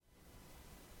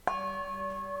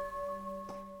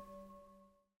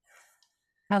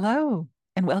Hello,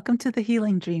 and welcome to the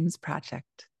Healing Dreams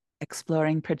Project,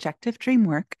 exploring projective dream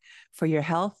work for your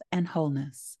health and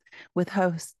wholeness, with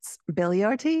hosts Billie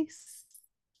Ortiz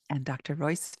and Dr.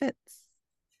 Royce Fitz.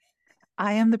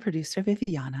 I am the producer,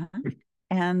 Viviana,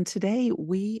 and today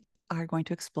we are going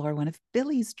to explore one of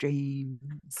Billie's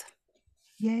dreams.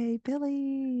 Yay,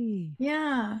 Billie!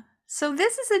 Yeah. So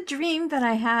this is a dream that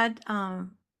I had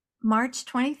March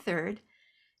 23rd,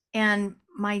 and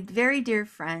my very dear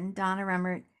friend Donna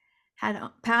Remmert had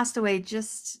passed away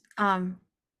just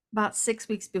about 6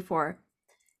 weeks before,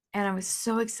 and I was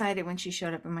so excited when she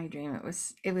showed up in my dream.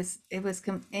 It was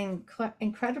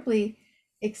incredibly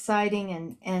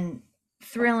exciting and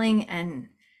thrilling and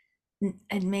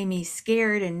made me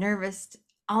scared and nervous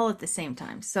all at the same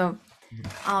time. So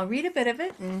I'll read a bit of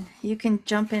it and you can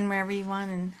jump in wherever you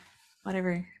want and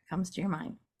whatever comes to your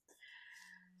mind.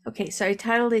 Okay, so I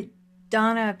titled it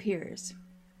Donna Appears.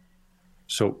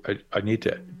 So I need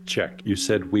to check. You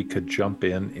said we could jump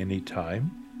in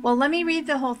anytime? Well, let me read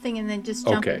the whole thing and then just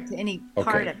jump Okay. into any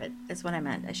part of it. That's what I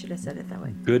meant. I should have said it that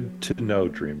way. Good to know,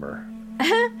 dreamer.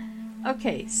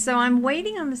 Okay, so I'm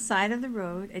waiting on the side of the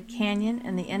road at Canyon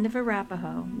and the end of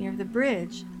Arapahoe near the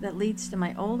bridge that leads to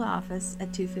my old office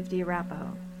at 250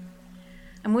 Arapahoe.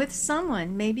 I'm with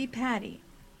someone, maybe Patty.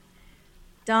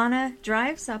 Donna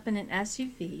drives up in an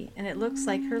SUV and it looks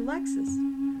like her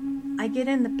Lexus. I get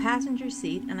in the passenger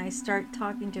seat and I start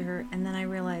talking to her, and then I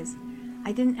realize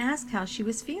I didn't ask how she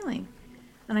was feeling.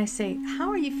 And I say, "How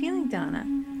are you feeling, Donna?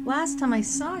 Last time I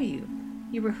saw you,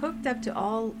 you were hooked up to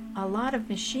a lot of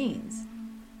machines."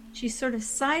 She sort of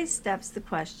sidesteps the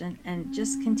question and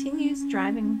just continues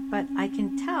driving, but I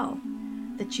can tell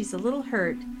that she's a little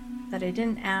hurt that I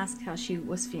didn't ask how she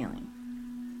was feeling.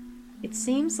 It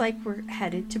seems like we're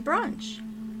headed to brunch.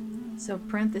 So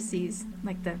parentheses,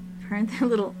 like the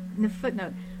little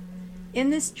footnote. In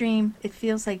this dream, it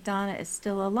feels like Donna is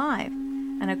still alive.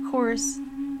 And of course,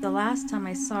 the last time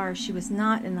I saw her, she was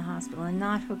not in the hospital and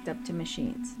not hooked up to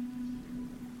machines.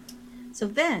 So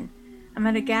then, I'm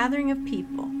at a gathering of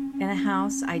people in a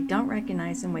house I don't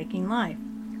recognize in waking life.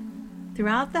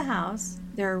 Throughout the house,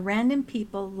 there are random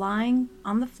people lying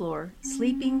on the floor,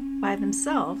 sleeping by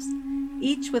themselves,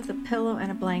 each with a pillow and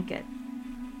a blanket.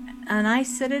 And I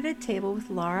sit at a table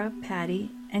with Laura,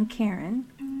 Patty, and Karen,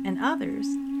 and others,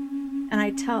 and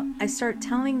I start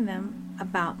telling them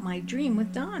about my dream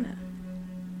with Donna,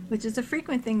 which is a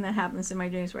frequent thing that happens in my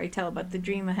dreams where I tell about the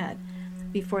dream ahead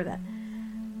before that.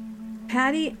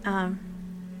 Patty and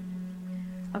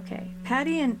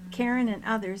Karen and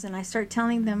others, and I start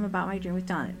telling them about my dream with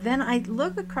Donna. Then I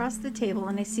look across the table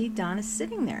and I see Donna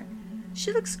sitting there.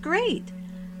 She looks great.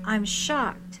 I'm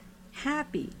shocked,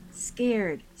 happy,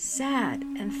 scared, sad,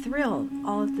 and thrilled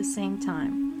all at the same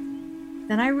time.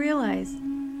 Then I realize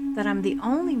that I'm the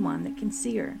only one that can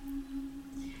see her.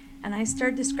 And I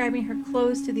start describing her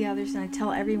clothes to the others, and I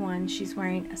tell everyone she's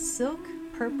wearing a silk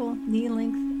purple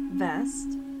knee-length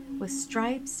vest with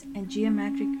stripes and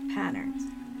geometric patterns,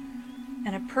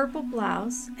 and a purple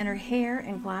blouse, and her hair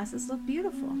and glasses look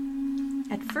beautiful.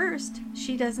 At first,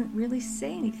 she doesn't really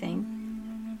say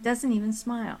anything, doesn't even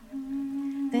smile.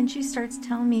 Then she starts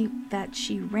telling me that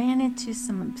she ran into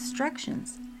some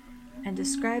obstructions and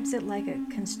describes it like a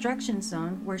construction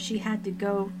zone where she had to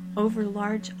go over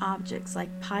large objects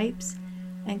like pipes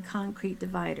and concrete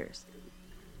dividers.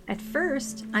 At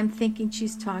first, I'm thinking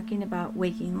she's talking about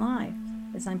waking life,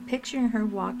 as I'm picturing her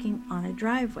walking on a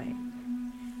driveway.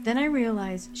 Then I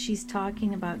realize she's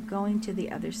talking about going to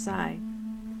the other side.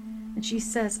 And she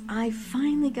says, "I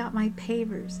finally got my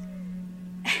papers."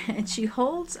 And she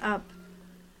holds up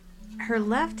her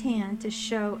left hand to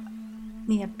show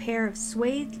me a pair of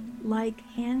suede-like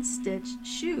hand-stitched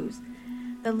shoes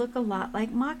that look a lot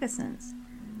like moccasins.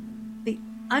 The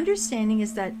understanding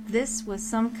is that this was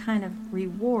some kind of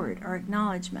reward or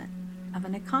acknowledgement of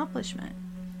an accomplishment.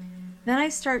 Then I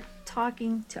start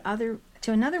talking to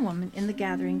another woman in the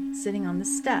gathering sitting on the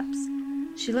steps.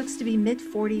 She looks to be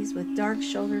mid-40s with dark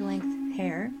shoulder-length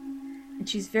hair, and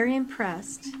she's very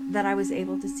impressed that I was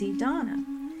able to see Donna.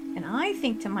 And I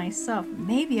think to myself,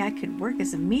 maybe I could work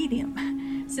as a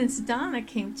medium, since Donna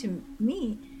came to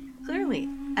me clearly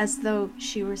as though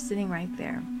she were sitting right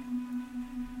there.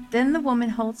 Then the woman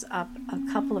holds up a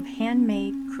couple of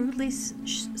handmade, crudely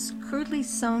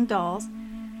sewn dolls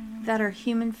that are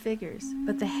human figures,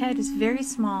 but the head is very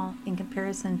small in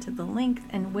comparison to the length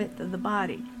and width of the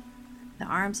body. The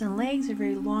arms and legs are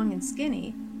very long and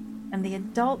skinny, and the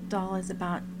adult doll is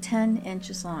about 10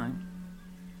 inches long.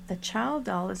 The child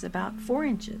doll is about 4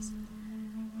 inches.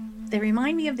 They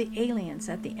remind me of the aliens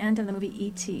at the end of the movie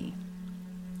E.T.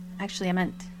 Actually, I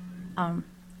meant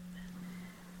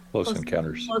Close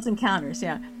encounters. Close encounters,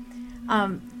 yeah.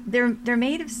 They're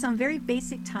made of some very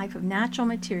basic type of natural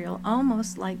material,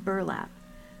 almost like burlap.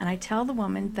 And I tell the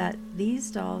woman that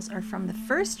these dolls are from the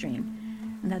first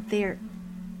dream, and that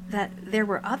there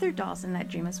were other dolls in that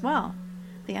dream as well.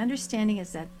 The understanding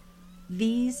is that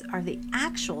these are the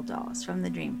actual dolls from the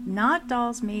dream, not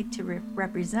dolls made to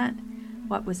represent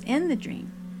what was in the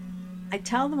dream. I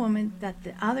tell the woman that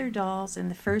the other dolls in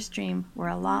the first dream were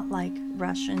a lot like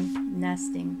Russian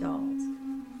nesting dolls.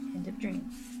 End of dream.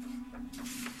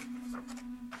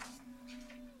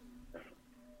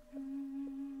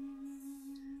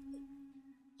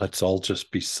 Let's all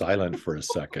just be silent for a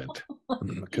second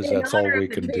because In that's all honor we of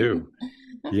the can dream.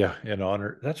 do. Yeah, in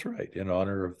honor. That's right. In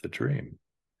honor of the dream.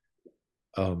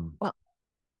 Well,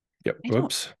 Yep. I don't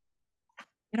Whoops.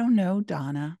 I don't know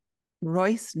Donna.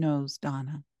 Royce knows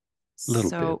Donna. A little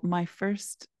bit. So my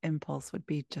first impulse would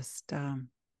be just I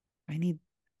need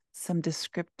some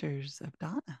descriptors of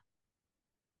Donna.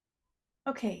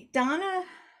 Okay, Donna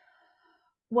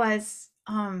was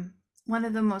one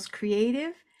of the most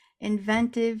creative,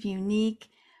 inventive, unique,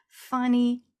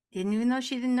 funny. Didn't even know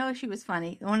she didn't know she was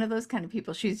funny. One of those kind of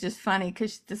people. She's just funny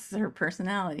because this is her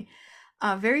personality.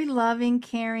 Very loving,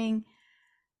 caring,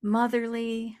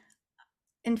 motherly.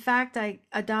 In fact, I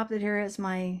adopted her as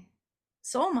my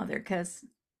soul mother because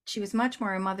she was much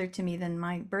more a mother to me than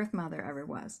my birth mother ever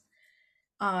was.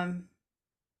 Um,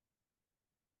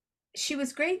 she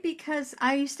was great because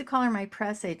I used to call her my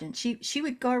press agent. She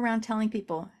would go around telling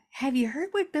people, "Have you heard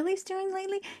what Billie's doing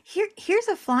lately? Here's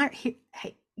a flyer. Here,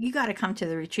 hey, you got to come to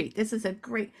the retreat. This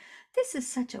is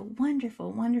such a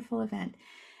wonderful, wonderful event."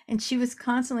 And she was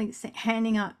constantly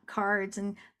handing out cards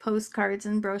and postcards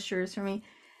and brochures for me,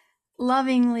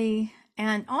 lovingly.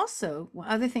 And also, one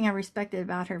other thing I respected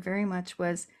about her very much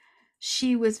was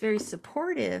she was very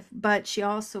supportive, but she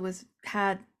also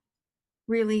had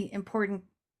really important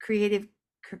creative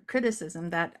criticism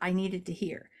that I needed to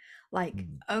hear. Like,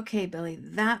 okay, Billie,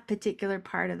 that particular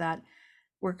part of that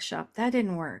workshop, that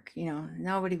didn't work.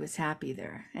 Nobody was happy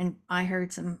there. And I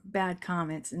heard some bad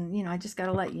comments, and, I just got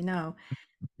to let you know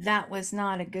that was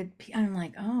not a good. I'm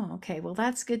like, oh, okay, well,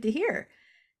 that's good to hear.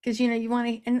 Because, you want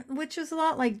to, and which was a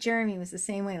lot like Jeremy was the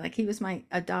same way. Like, he was my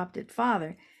adopted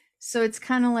father. So it's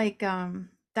kind of like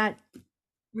that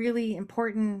really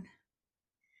important,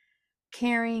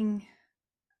 caring,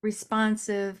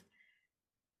 responsive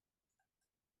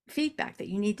feedback that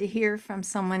you need to hear from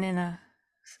someone in a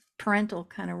parental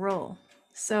kind of role.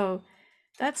 So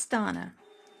that's Donna.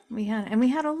 We had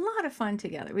a lot of fun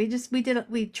together.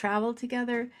 We traveled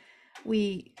together.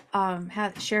 We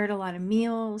had shared a lot of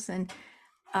meals and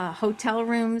hotel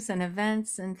rooms and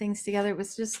events and things together. It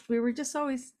was just we were just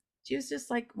always she was just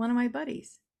like one of my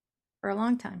buddies for a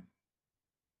long time.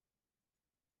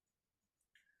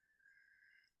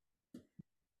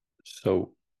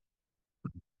 So,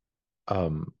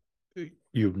 um,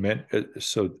 you meant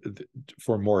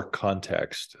for more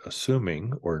context,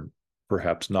 assuming or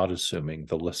perhaps not assuming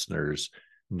the listeners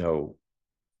know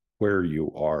where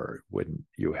you are when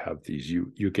you have these.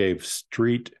 You gave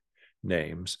street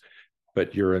names,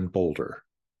 but you're in Boulder.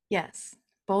 Yes,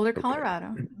 Boulder, Okay. Colorado.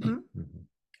 Mm-hmm. Mhm.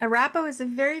 Arapahoe is a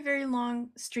very, very long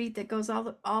street that goes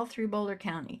all through Boulder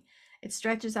County. It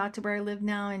stretches out to where I live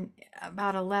now, and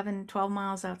about 11, 12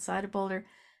 miles outside of Boulder,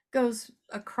 goes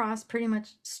across, pretty much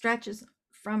stretches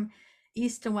from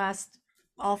east to west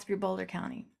all through Boulder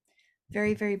County.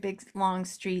 Very, very big, long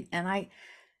street.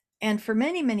 And for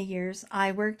many, many years,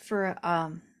 I worked for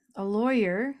a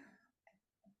lawyer.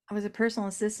 I was a personal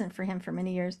assistant for him for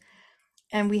many years,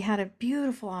 and we had a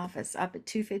beautiful office up at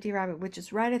 250 Rabbit, which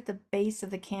is right at the base of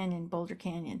the canyon, Boulder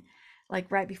Canyon, like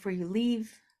right before you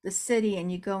leave the city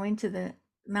and you go into the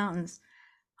mountains.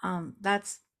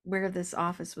 That's where this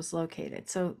office was located.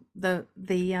 So the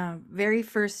very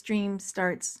first stream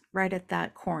starts right at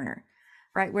that corner,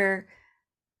 right where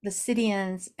the city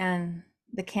ends and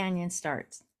the canyon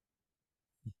starts.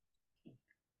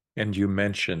 And you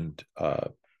mentioned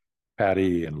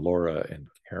Patty and Laura and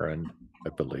Karen, I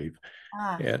believe.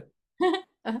 Ah, And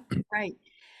right.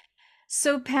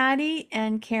 So Patty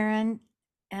and Karen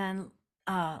and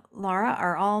Laura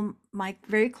are all my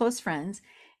very close friends.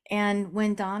 And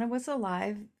when Donna was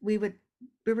alive, we were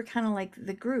kind of like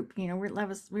the group, we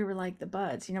were like the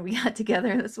buds, we got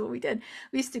together. That's what we did.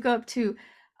 We used to go up to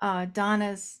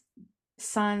Donna's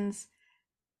son's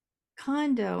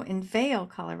condo in Vail,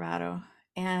 Colorado,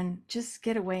 and just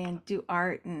get away and do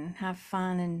art and have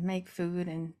fun and make food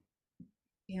and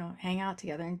hang out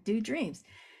together and do dreams.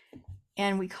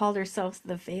 And we called ourselves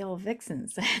the Vale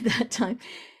Vixens at that time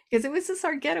because it was just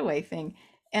our getaway thing.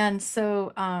 And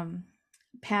so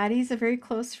Patty's a very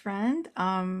close friend.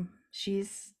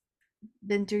 She's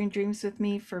been doing dreams with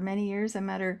me for many years. I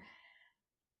met her,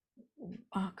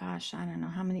 oh gosh, I don't know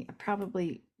how many,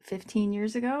 probably 15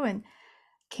 years ago. And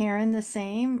Karen, the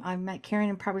same. I met Karen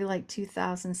in probably like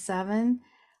 2007.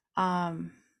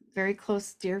 Um, very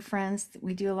close, dear friends.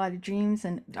 We do a lot of dreams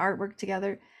and artwork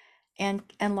together. And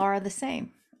Laura, the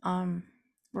same.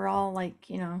 We're all like,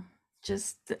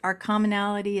 just our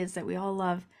commonality is that we all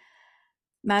love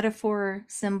metaphor,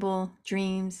 symbol,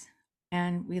 dreams,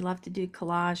 and we love to do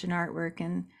collage and artwork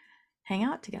and hang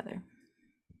out together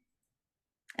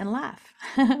and laugh.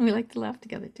 We like to laugh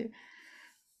together too.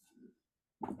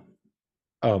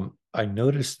 I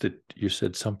noticed that you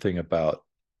said something about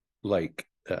like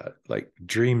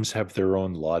dreams have their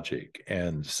own logic,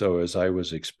 and so as I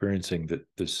was experiencing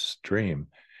this dream,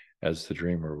 as the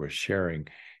dreamer was sharing,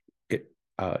 it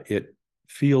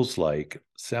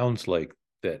sounds like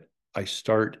that I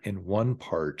start in one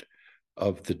part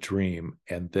of the dream,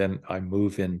 and then I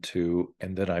move into,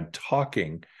 and then I'm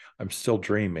still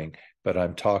dreaming, but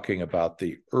I'm talking about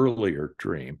the earlier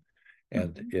dream.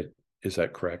 And is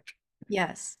that correct?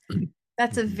 Yes.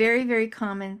 That's a very, very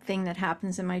common thing that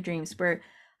happens in my dreams where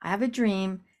I have a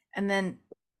dream and then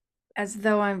as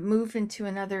though I move into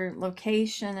another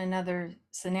location, another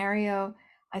scenario,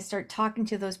 I start talking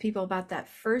to those people about that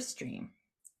first dream.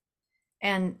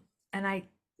 And I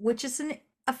which is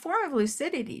a form of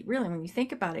lucidity, really, when you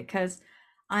think about it, because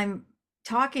I'm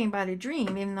talking about a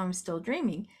dream, even though I'm still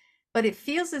dreaming, but it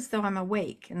feels as though I'm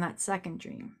awake in that second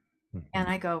dream. And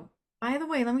I go, by the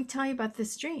way, let me tell you about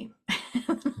this dream.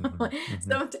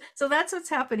 So that's what's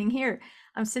happening here.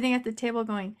 I'm sitting at the table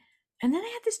going, and then I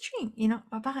had this dream,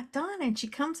 about Donna, and she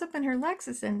comes up in her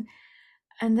Lexus, and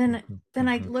then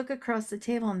I look across the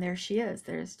table, and there she is.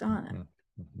 There's Donna.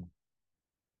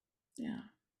 Yeah,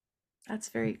 that's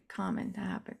very common to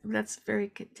happen. That's a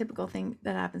very typical thing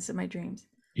that happens in my dreams.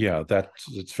 Yeah,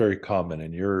 it's very common,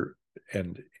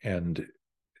 and and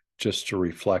just to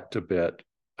reflect a bit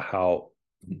how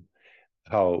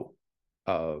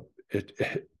it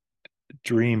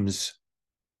dreams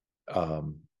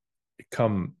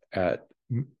come at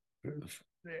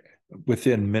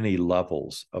within many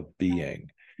levels of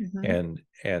being.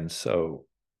 And so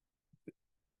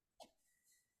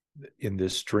in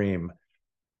this dream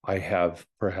I have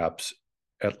perhaps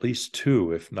at least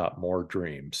two, if not more,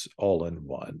 dreams all in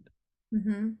one.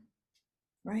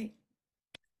 Right.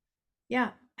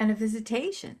 Yeah, and a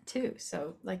visitation too.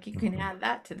 So like you can add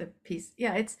that to the piece.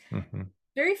 Yeah, it's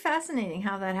very fascinating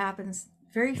how that happens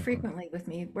very frequently with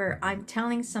me, where I'm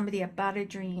telling somebody about a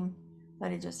dream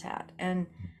that I just had, and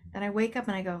then I wake up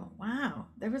and I go, wow,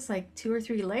 there was like 2 or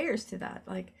 3 layers to that,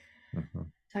 like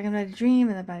talking about a dream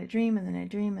and about a dream and then a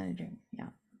dream and a dream.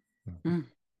 Yeah.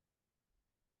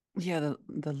 Yeah,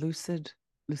 the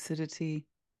lucidity,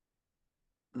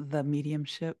 the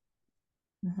mediumship,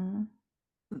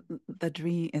 the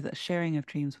dream, the sharing of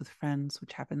dreams with friends,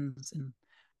 which happens in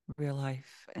real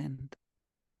life. And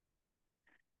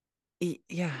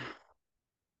yeah,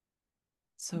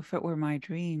 so if it were my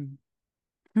dream,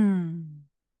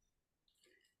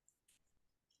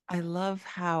 I love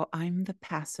how I'm the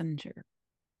passenger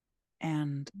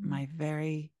and my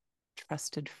very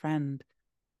trusted friend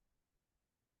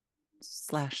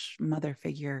 / mother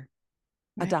figure,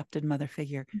 adopted mother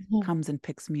figure, comes and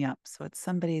picks me up. So it's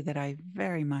somebody that I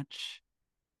very much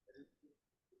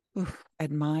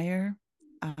admire.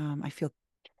 I feel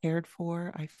cared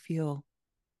for.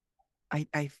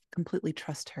 I completely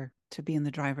trust her to be in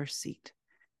the driver's seat,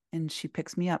 and she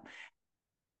picks me up.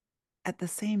 At the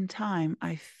same time,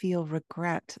 I feel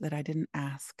regret that I didn't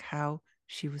ask how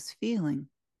she was feeling.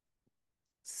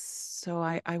 So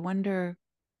I wonder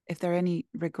if there are any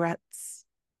regrets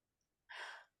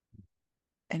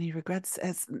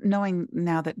as knowing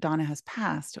now that Donna has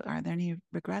passed. Are there any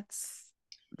regrets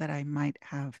that I might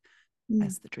have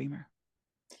as the dreamer?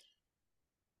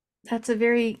 That's a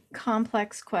very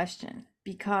complex question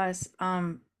because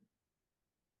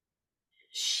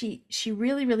she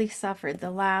really, really suffered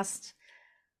the last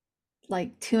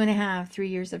like 2.5, 3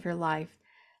 years of her life.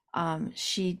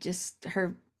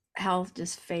 Her health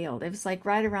just failed. It was like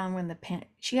right around when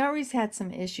she always had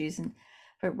some issues,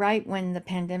 but right when the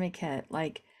pandemic hit,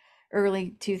 like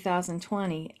early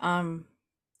 2020, and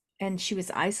she was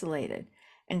isolated,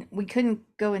 and we couldn't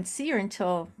go and see her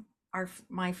until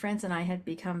my friends and I had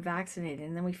become vaccinated,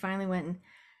 and then we finally went,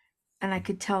 and I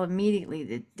could tell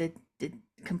immediately the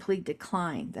complete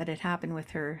decline that had happened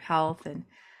with her health and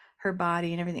her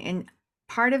body and everything. And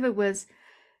part of it was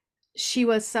she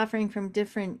was suffering from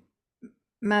different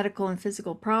medical and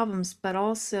physical problems, but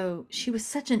also she was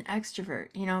such an extrovert,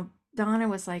 Donna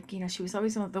was like, she was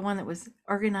always the one that was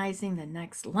organizing the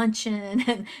next luncheon,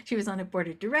 and she was on a board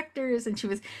of directors, and she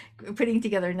was putting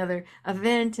together another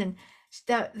event, and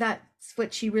that's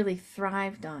what she really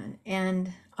thrived on.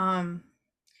 And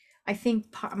I think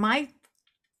my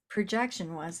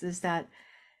projection is that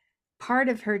part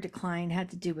of her decline had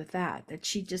to do with that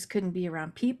she just couldn't be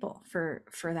around people for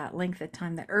that length of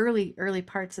time. The early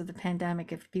parts of the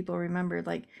pandemic, if people remember,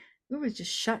 like, it was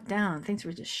just shut down. Things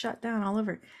were just shut down all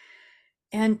over.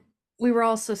 And we were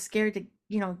all so scared to,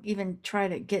 even try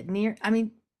to get near. I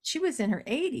mean, she was in her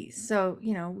 80s, so,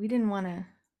 we didn't want to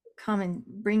come and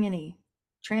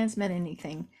transmit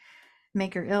anything,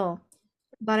 make her ill.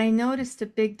 But I noticed a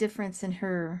big difference in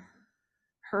her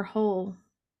whole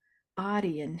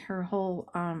body and her whole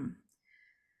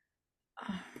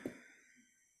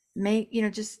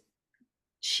just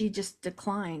she just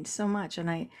declined so much. And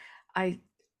I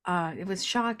it was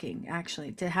shocking,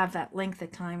 actually, to have that length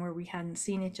of time where we hadn't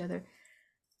seen each other.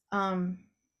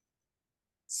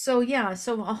 So yeah,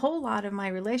 so a whole lot of my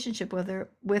relationship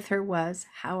with her was,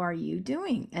 how are you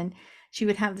doing? And she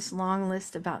would have this long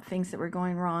list about things that were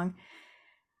going wrong.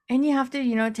 And you have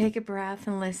to, take a breath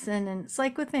and listen. And it's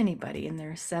like with anybody in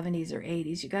their 70s or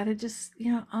 80s, you got to just,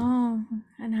 oh,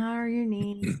 and how are your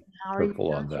knees? And how are you?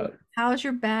 Careful on that. How's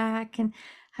your back? And,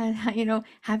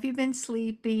 have you been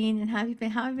sleeping? And how have you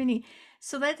been eating?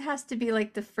 So that has to be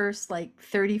like the first, like,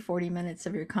 30, 40 minutes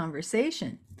of your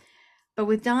conversation. But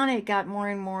with Donna, it got more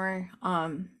and more,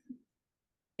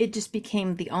 it just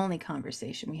became the only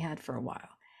conversation we had for a while.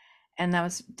 And that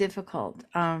was difficult,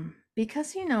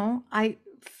 because, I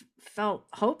felt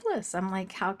hopeless. I'm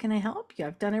like, how can I help you?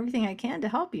 I've done everything I can to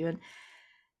help you, and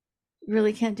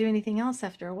really can't do anything else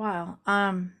after a while.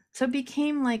 So it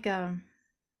became like how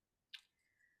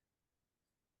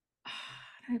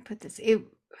do I put this?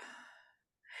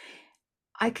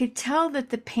 I could tell that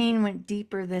the pain went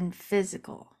deeper than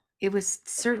physical. It was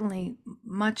certainly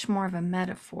much more of a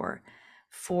metaphor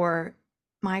for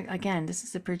again, this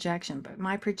is a projection, but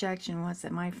my projection was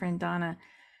that my friend Donna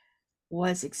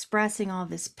was expressing all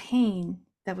this pain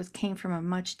that came from a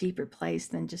much deeper place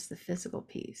than just the physical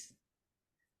piece,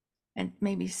 and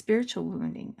maybe spiritual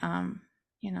wounding. I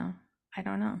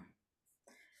don't know.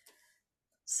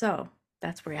 So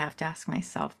that's where I have to ask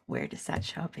myself, where does that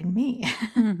show up in me?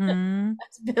 Mm-hmm.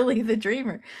 That's Billie the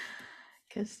dreamer,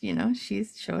 because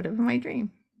she's showed up in my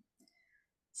dream.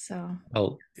 So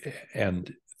Well,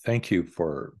 and thank you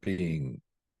for being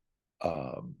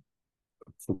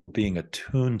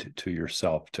attuned to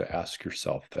yourself to ask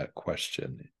yourself that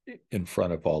question in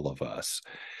front of all of us.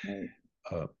 right.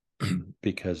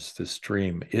 Because this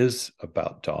dream is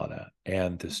about Donna,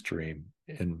 and this dream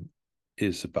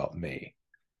is about me.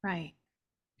 Right.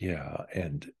 Yeah,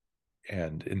 and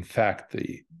in fact,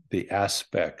 the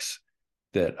aspects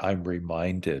that I'm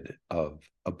reminded of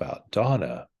about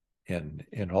Donna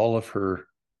in all of her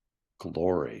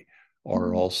glory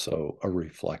are also a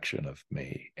reflection of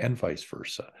me, and vice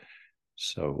versa.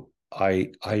 So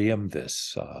I am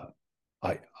this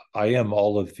I am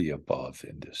all of the above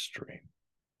in this dream.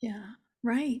 Yeah.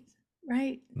 Right.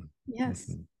 Right. Yes.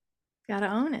 Mm-hmm. Gotta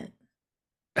own it.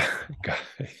 Got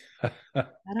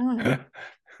Gotta own it.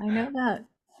 I know that.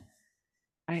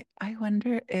 I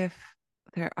wonder if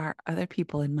there are other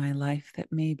people in my life that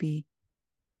maybe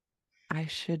I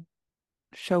should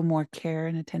show more care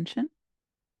and attention,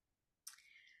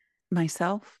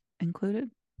 myself included.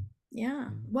 Yeah.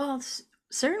 Well,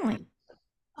 certainly.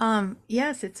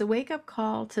 Yes, it's a wake-up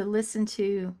call to listen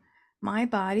to my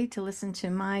body, to listen to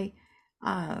my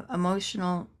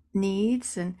emotional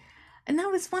needs. And that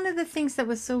was one of the things that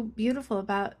was so beautiful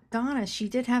about Donna. She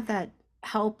did have that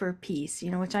helper piece,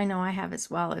 which I know I have as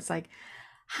well. It's like,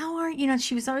 how are,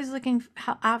 she was always looking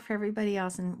out for everybody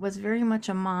else, and was very much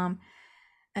a mom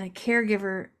and a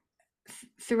caregiver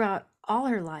throughout all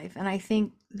her life. And I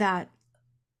think that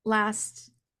last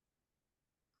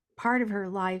part of her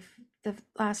life, the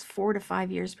last 4 to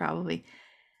 5 years probably,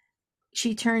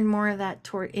 she turned more of that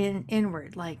toward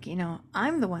inward, like,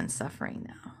 I'm the one suffering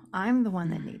now. I'm the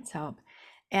one that needs help.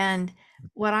 And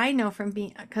what I know from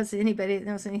being, because anybody that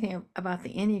knows anything about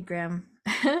the Enneagram,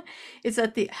 is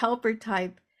that the helper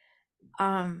type,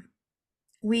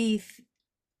 we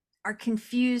are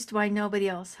confused why nobody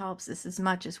else helps us as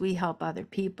much as we help other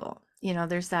people.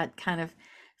 There's that kind of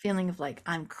feeling of like,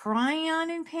 I'm crying out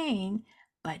in pain,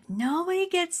 but nobody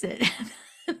gets it.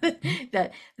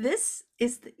 That this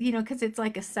is, because it's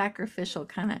like a sacrificial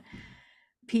kind of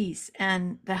piece.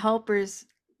 And the helpers,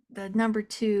 the number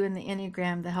 2 in the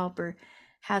Enneagram, the helper,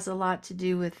 has a lot to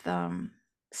do with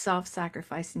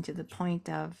self-sacrificing to the point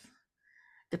of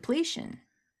depletion.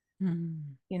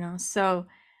 Mm. So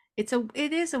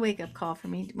it is a wake-up call for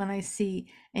me when I see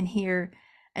and hear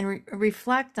and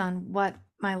reflect on what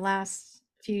my last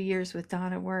few years with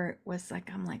Donna was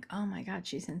like. I'm like, oh my God,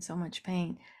 she's in so much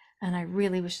pain, and I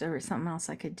really wish there was something else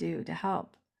I could do to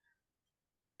help.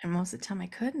 And most of the time I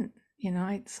couldn't.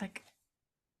 It's like,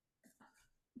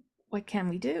 what can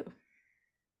we do?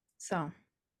 So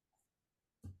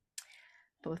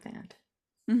both and.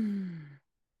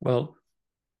 Well,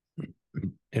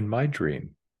 in my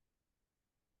dream,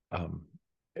 um,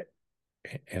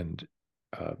 and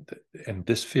and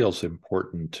this feels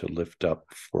important to lift up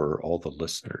for all the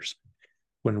listeners.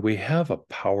 When we have a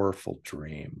powerful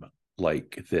dream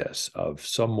like this of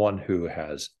someone who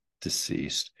has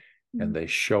deceased and they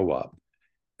show up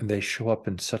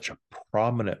in such a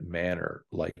prominent manner,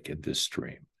 like in this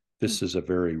dream. This is a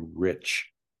very rich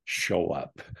show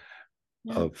up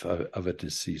Yeah. of a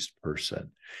deceased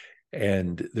person.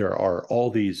 And there are all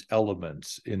these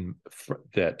elements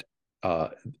that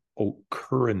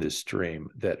occur in this dream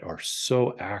that are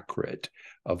so accurate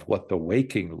of what the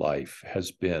waking life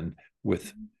has been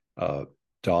with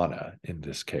Donna in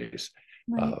this case,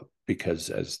 Right. because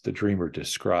as the dreamer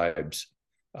describes,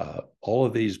 all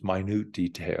of these minute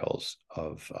details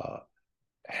of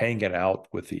hanging out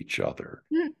with each other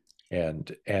Mm.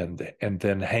 and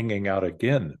then hanging out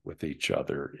again with each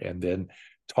other and then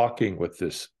talking with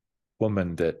this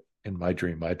woman that in my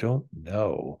dream I don't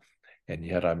know, and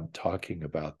yet I'm talking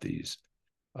about these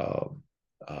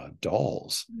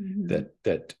dolls Mhm.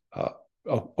 that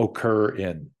occur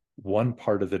in one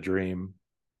part of the dream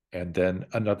and then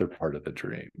another part of the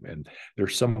dream, and they're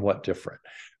somewhat different.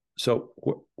 So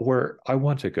where I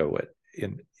want to go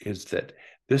in is that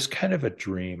this kind of a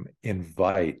dream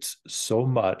invites so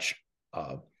much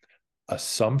uh,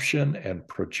 assumption and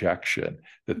projection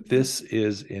that this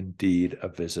is indeed a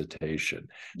visitation.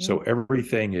 So Yeah.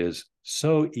 everything is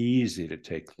so easy to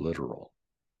take literal.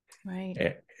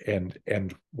 Right.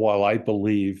 And while I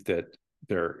believe that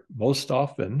there most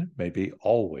often, maybe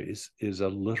always, is a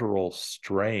literal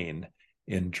strain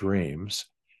in dreams,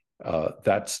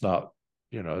 that's not,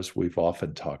 as we've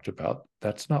often talked about,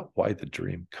 that's not why the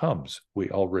dream comes. We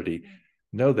already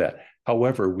know that.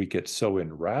 However, we get so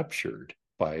enraptured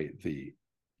by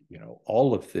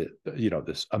all of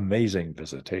this amazing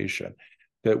visitation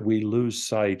that we lose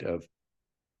sight of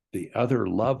the other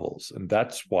levels. And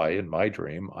that's why in my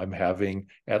dream, I'm having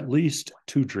at least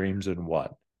two dreams in one.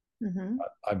 Mm-hmm.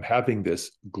 I'm having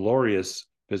this glorious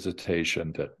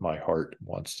visitation that my heart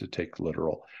wants to take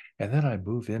literal. And then I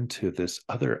move into this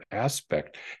other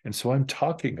aspect. And so I'm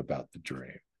talking about the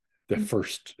dream, the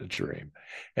first dream.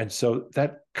 And so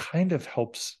that kind of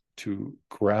helps to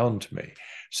ground me.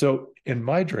 So in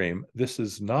my dream, this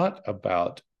is not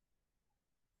about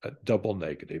a double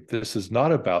negative. This is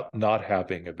not about not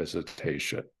having a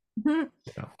visitation.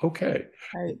 Mm-hmm. Okay,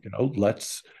 Right.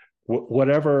 let's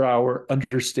whatever our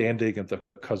understanding of the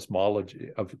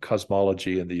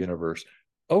cosmology in the universe.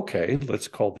 Okay, let's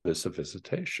call this a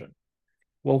visitation.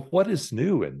 Well, what is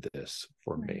new in this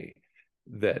for me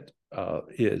that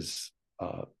is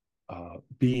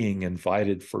being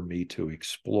invited for me to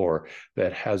explore,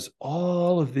 that has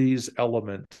all of these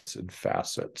elements and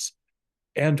facets?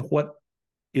 And what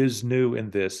is new in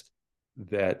this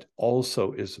that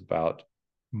also is about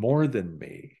more than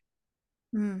me,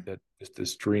 Mm. that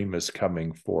this dream is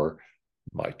coming for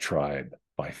my tribe,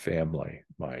 my family,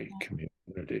 my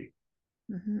community.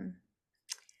 Mm-hmm.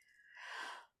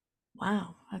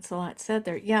 Wow, that's a lot said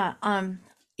there. Yeah.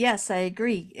 Yes, I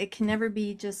agree. It can never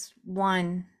be just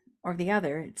one or the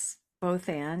other. It's both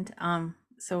and.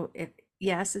 So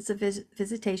yes, it's a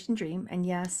visitation dream, and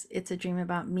yes, it's a dream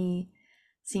about me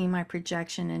seeing my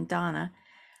projection in Donna.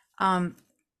 Um,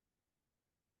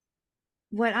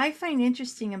 what I find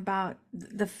interesting about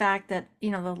the fact that,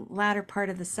 the latter part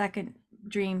of the second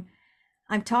dream,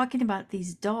 I'm talking about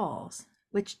these dolls,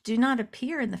 which do not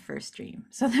appear in the first dream.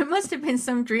 So there must have been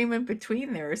some dream in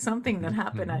between there or something that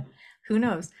happened. Mm-hmm. Who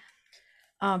knows?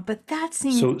 But that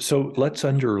seemed So let's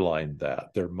underline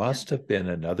that. There must have been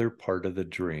another part of the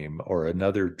dream or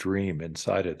another dream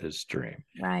inside of this dream.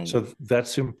 right. So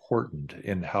that's important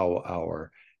in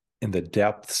the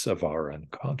depths of our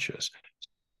unconscious.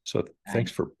 So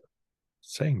thanks Right. for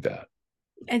saying that.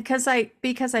 And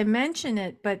because I mention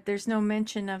it, but there's no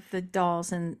mention of the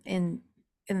dolls in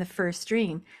the first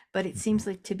dream, but it seems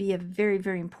like to be a very,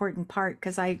 very important part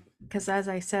because as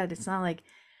I said, it's not like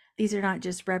these are not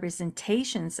just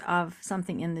representations of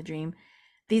something in the dream.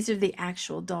 These are the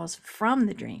actual dolls from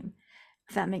the dream.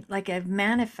 If that make like I've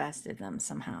manifested them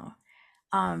somehow.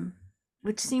 Um,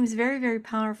 which seems very, very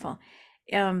powerful.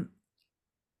 Um,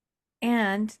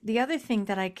 And the other thing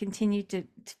that I continue to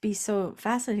be so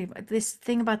fascinated by, this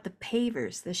thing about the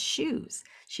pavers, the shoes.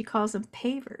 She calls them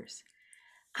pavers.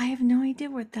 I have no idea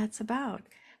what that's about,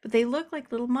 but they look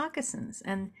like little moccasins.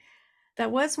 And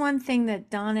that was one thing that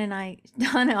Donna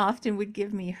often would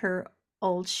give me her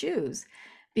old shoes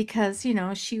because,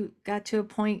 she got to a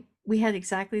point, we had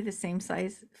exactly the same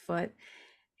size foot.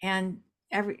 And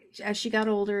as she got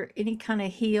older, any kind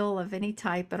of heel of any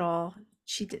type at all,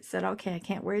 said, okay, I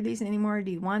can't wear these anymore.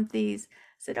 Do you want these? I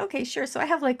said, okay, sure. So I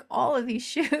have like all of these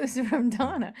shoes from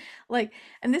Donna. Like,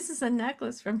 and this is a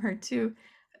necklace from her too.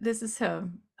 This is a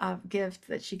gift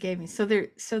that she gave me.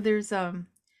 There's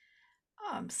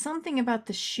something about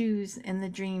the shoes in the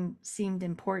dream seemed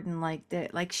important, like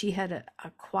that, like she had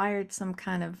acquired some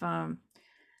kind of,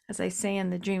 as I say in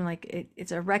the dream, like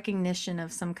it's a recognition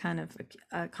of some kind of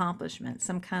accomplishment,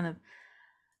 some kind of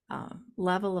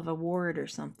level of award or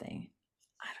something.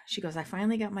 She goes, I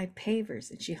finally got my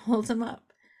pavers, and she holds them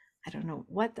up. I don't know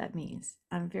what that means.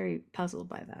 I'm very puzzled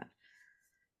by that.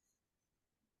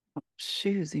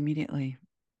 Shoes immediately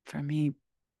for me.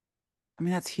 I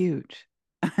mean, that's huge.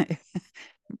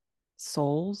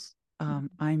 Souls.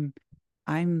 I'm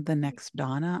the next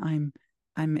Donna.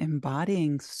 I'm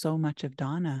embodying so much of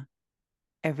Donna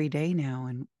every day now,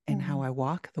 and how I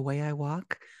walk, the way I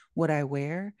walk, what I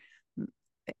wear.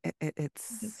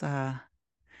 It's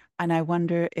and I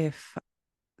wonder if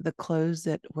the clothes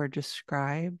that were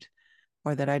described,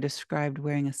 or that I described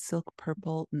wearing a silk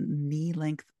purple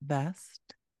knee-length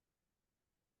vest,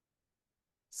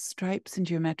 stripes and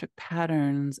geometric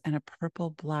patterns, and a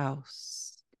purple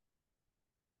blouse.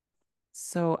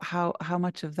 So how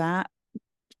much of that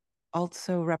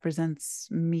also represents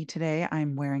me today?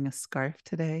 I'm wearing a scarf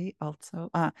today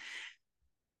also.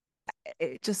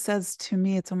 It just says to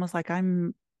me, it's almost like I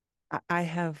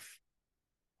have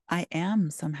I am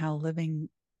somehow living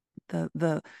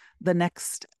the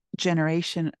next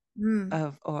generation Mm,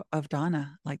 of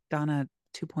Donna, like Donna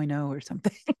 2.0 or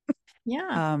something.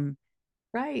 yeah, um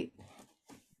right.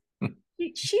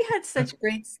 She had such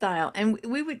great style, and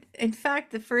we would, in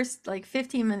fact, the first like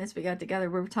 15 minutes we got together,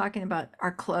 we were talking about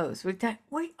our clothes. We'd thought,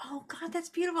 wait, oh God, that's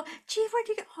beautiful. Gee, where'd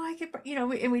you get? Oh, I could,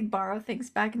 and we'd borrow things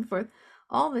back and forth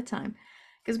all the time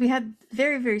because we had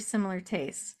very, very similar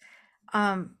tastes.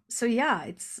 So yeah,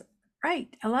 it's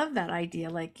right. I love that idea.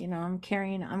 Like,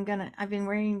 I've been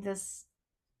wearing this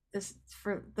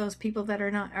for those people that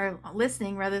are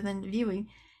listening rather than viewing.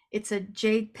 It's a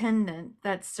jade pendant,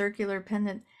 that circular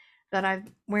pendant that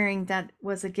I'm wearing, that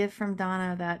was a gift from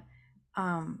Donna, that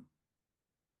um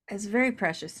is very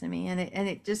precious to me, and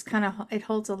it just kind of, it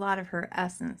holds a lot of her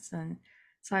essence, and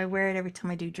so I wear it every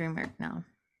time I do dream work now.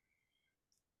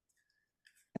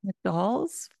 the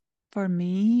dolls for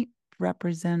me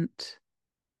represent,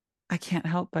 I can't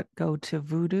help but go to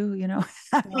voodoo, I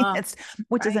mean, Ah, it's,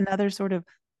 which is right. another sort of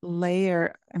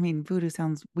layer. I mean, voodoo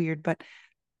sounds weird, but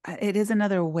it is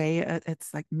another way.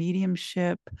 It's like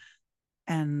mediumship,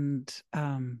 and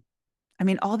I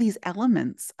mean, all these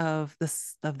elements of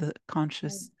the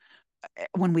conscious.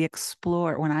 When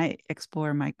I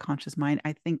explore my conscious mind,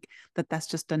 I think that that's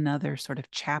just another sort of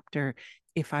chapter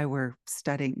if I were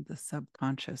studying the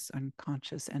subconscious,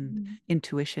 unconscious, and Mhm.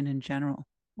 intuition in general.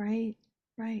 Right,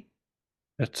 right.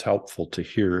 It's helpful to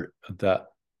hear that.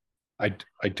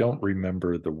 I don't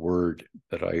remember the word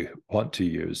that I want to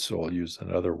use, so I'll use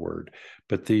another word.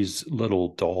 But these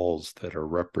little dolls that are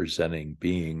representing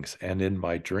beings, and in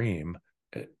my dream,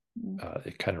 Mm.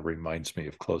 it kind of reminds me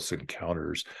of Close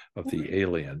Encounters of the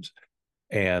Aliens.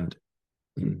 And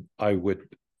I would,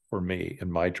 for me,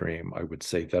 in my dream, I would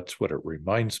say that's what it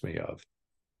reminds me of.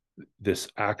 This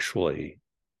actually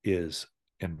is,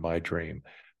 in my dream,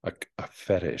 a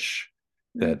fetish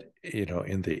Mm. that,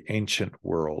 in the ancient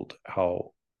world,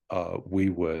 how we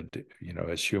would,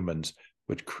 as humans,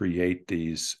 would create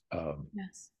these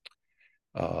Yes.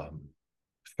 um,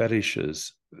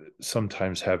 fetishes,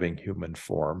 sometimes having human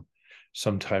form,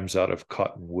 sometimes out of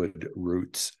cottonwood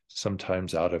roots,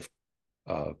 sometimes out of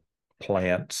uh,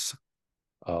 plants,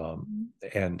 um,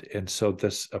 Mhm. and so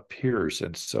this appears.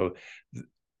 And so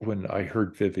when I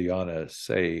heard Viviana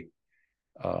say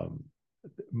um,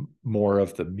 more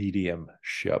of the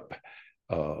mediumship,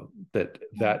 uh, that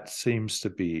Yeah. that seems to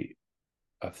be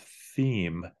a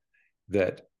theme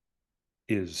that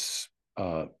is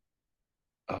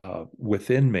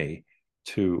within me,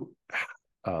 to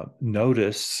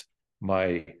notice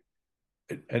my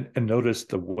and notice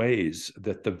the ways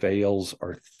that the veils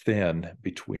are thin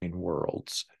between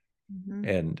worlds,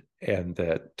 Mhm. and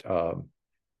that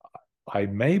I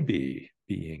may be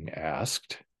being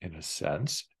asked, in a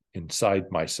sense, inside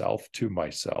myself, to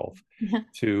myself, Yeah.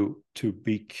 to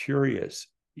be curious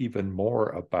even more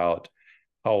about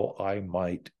how I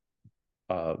might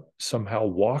somehow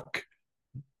walk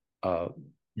uh,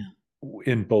 Yeah.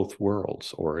 in both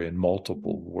worlds or in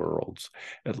multiple Mhm. worlds.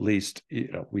 At least,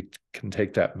 we can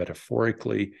take that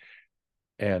metaphorically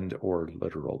and or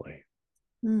literally.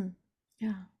 Mm.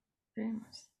 Yeah. Very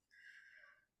much.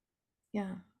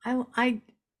 Yeah.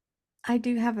 I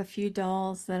do have a few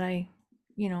dolls that I,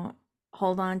 you know,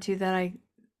 hold on to that I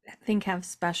think have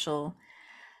special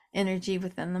energy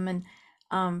within them. And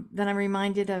then I'm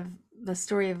reminded of the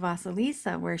story of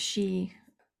Vasilisa, where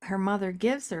her mother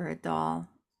gives her a doll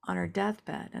on her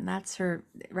deathbed, and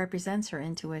it represents her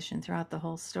intuition throughout the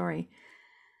whole story.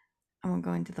 I won't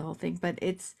go into the whole thing, but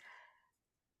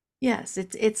yes,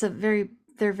 it's a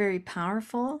they're very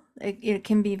powerful. It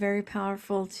can be very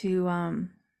powerful to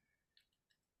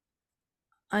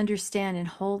understand and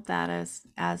hold that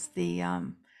as the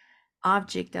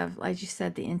object of, like you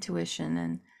said, the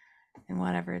intuition and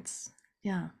whatever.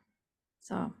 Yeah.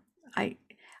 So I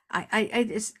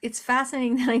it's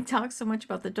fascinating that I talk so much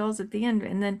about the dolls at the end,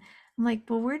 and then I'm like,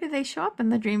 well, where do they show up in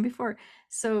the dream before?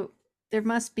 So there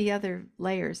must be other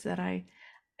layers that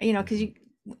because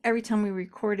every time we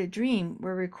record a dream,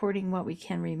 we're recording what we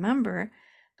can remember,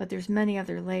 but there's many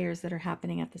other layers that are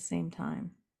happening at the same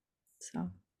time. So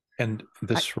And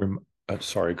I,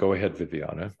 sorry, go ahead,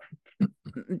 Viviana.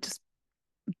 just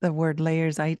the word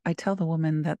layers. I tell the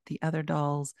woman that the other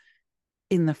dolls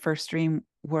in the first dream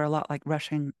were a lot like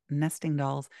Russian nesting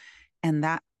dolls, and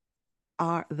that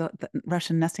are the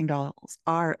Russian nesting dolls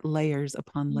are layers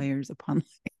upon layers upon layers.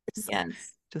 So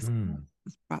yes, just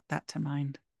brought that to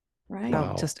mind. right. How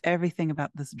Wow. just everything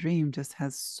about this dream just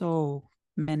has so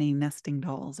many nesting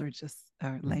dolls or just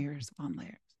layers upon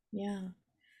layers. Yeah.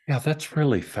 Yeah, that's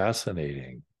really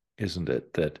fascinating, isn't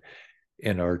it? That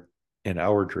in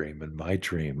our dream, in my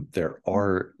dream, there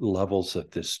are levels of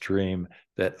this dream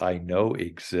that I know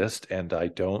exist and I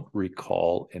don't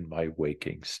recall in my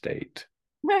waking state.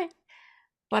 Right.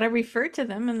 But I refer to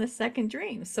them in the second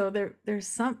dream. So there's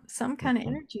some kind of Mhm.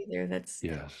 energy there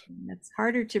Yes. that's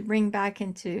harder to bring back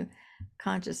into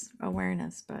conscious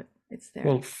awareness, but it's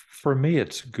Well, there. for me,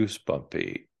 it's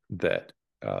goosebumpy that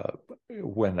uh,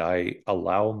 when I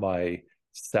allow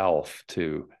myself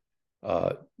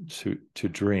uh, to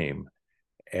dream,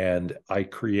 and I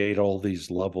create all these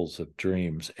levels of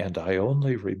dreams, and I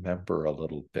only remember a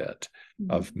little bit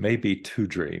of Mhm. maybe two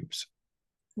dreams,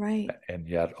 Right. and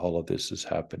yet all of this is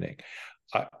happening.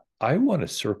 I I want to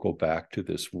circle back to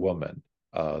this woman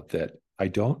that I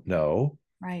don't know,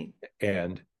 Right.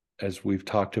 and as we've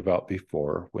talked about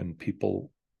before, when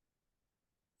people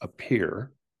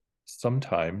appear,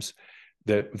 sometimes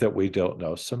that we don't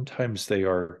know. Sometimes they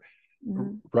are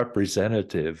Mhm.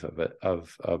 representative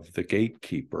of the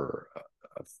gatekeeper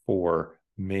for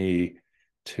me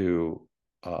to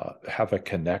have a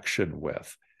connection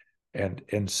with,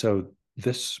 and so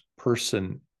this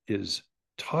person is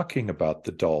talking about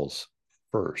the dolls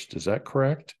first. Is that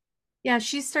correct? Yeah,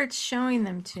 she starts showing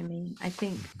them to me. I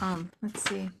think let's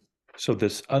see. So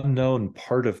this unknown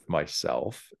part of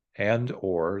myself and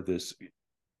or this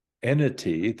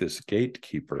entity, this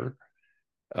gatekeeper,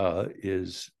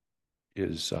 is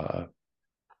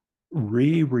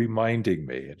reminding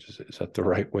me, is that the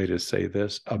right way to say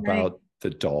this, Right. about the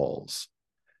dolls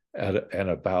and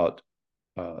about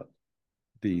uh,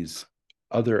 these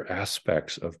other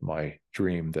aspects of my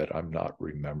dream that I'm not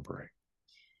remembering.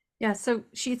 Yeah, so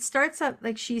she starts up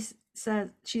like says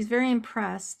she's very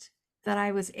impressed that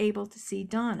I was able to see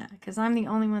Donna, because I'm the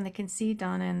only one that can see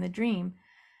Donna in the dream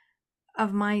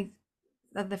of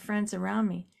of the friends around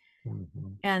me.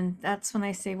 Mhm. And that's when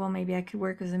I say, well, maybe I could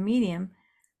work as a medium.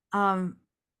 Um,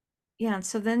 yeah, and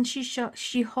so then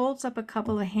she holds up a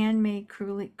couple of handmade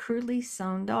crudely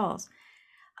sewn dolls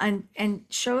and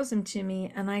shows them to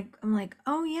me, and I'm like,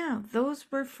 oh yeah,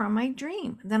 those were from my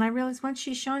dream. Then I realized once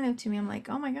she's shown them to me, I'm like,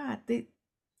 oh my God,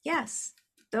 yes,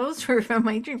 those were from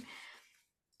my dream.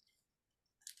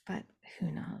 But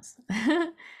who knows?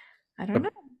 I don't But know.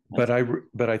 That's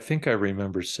but I think I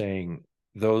remember saying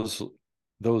those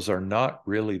those are not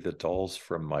really the dolls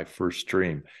from my first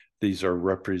dream. These are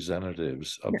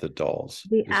representatives of the dolls.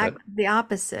 Is that the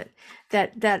opposite.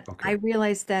 That I okay?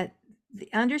 realized that the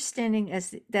understanding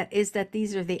is that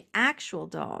these are the actual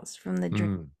dolls from the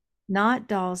dream, Mm, not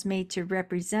dolls made to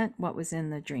represent what was in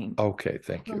the dream. okay,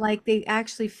 thank But you. like they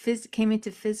actually came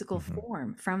into physical Mhm.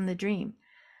 form from the dream,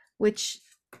 which,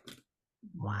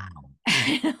 wow.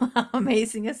 Mm. How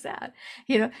amazing is that?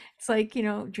 It's like,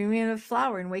 dreaming of a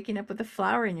flower and waking up with a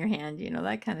flower in your hand,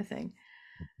 that kind of thing.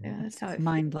 Yeah, that's how It's it feels.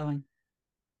 mind blowing.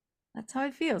 That's how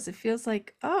it feels. It feels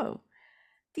like, oh,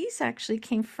 these actually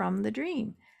came from the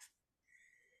dream.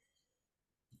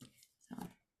 So,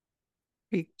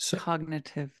 So,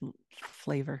 Precognitive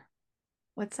flavor.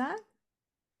 what's that?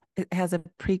 It has a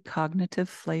precognitive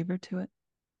flavor to it.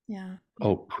 Yeah.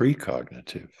 oh,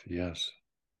 precognitive, yes.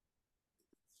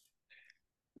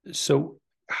 So,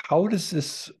 how does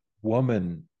this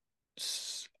woman?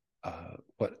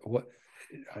 What?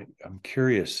 I'm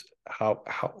curious. How?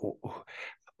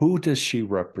 Who does she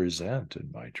represent in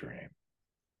my dream?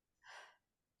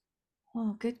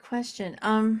 Oh, good question.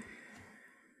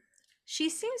 She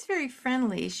seems very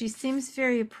friendly. She seems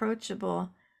very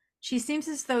approachable. She seems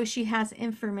as though she has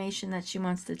information that she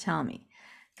wants to tell me.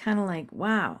 Kind of like,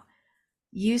 wow,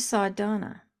 you saw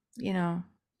Donna. You know,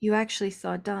 you actually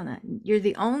saw Donna. You're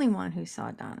the only one who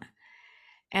saw Donna.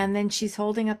 And then she's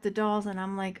holding up the dolls, and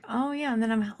I'm like, oh yeah. And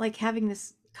then I'm like having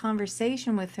this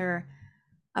conversation with her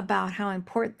about how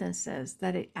important this is,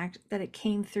 that it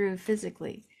came through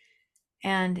physically.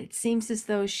 And it seems as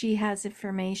though she has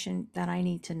information that I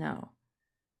need to know.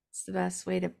 It's the best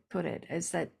way to put it,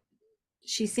 is that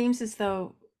she seems as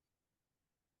though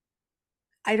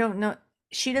I don't know,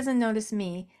 she doesn't notice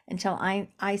me until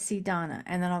I see Donna,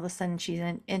 and then all of a sudden she's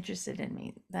interested in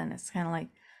me. Then it's kind of like,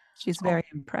 She's oh, very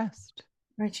impressed.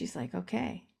 right. She's like,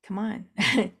 okay, come on.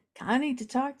 I need to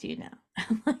talk to you now.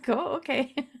 I'm like, oh,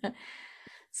 okay.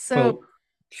 So Well,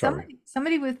 sorry.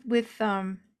 somebody with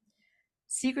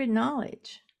secret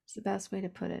knowledge is the best way to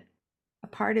put it. A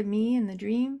part of me in the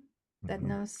dream that Mhm,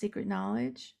 knows secret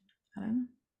knowledge. I don't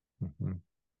know. mhm.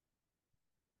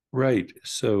 Right.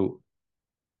 So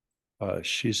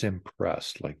she's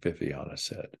impressed, like Viviana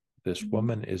said. This Mhm.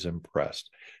 woman is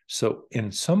impressed. So,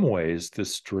 in some ways,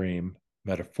 this dream,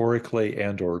 metaphorically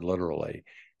and or literally,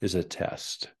 is a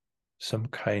test, some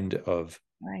kind of,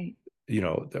 Right.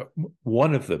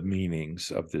 one of the meanings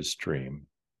of this dream,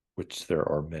 which there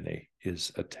are many,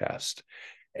 is a test.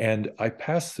 And I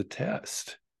passed the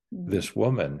test. Mm. This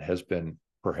woman has been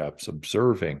perhaps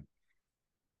observing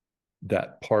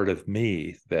that part of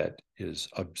me that is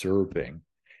observing,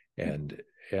 and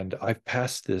I've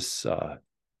passed this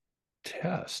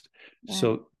test. Right.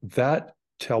 So that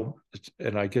tell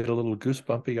and I get a little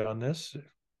goosebumpy on this,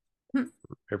 Hmm.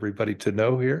 everybody to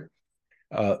know here.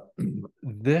 Uh,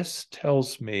 this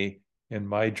tells me in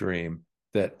my dream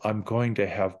that I'm going to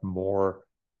have more.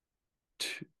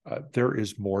 There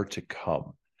is more to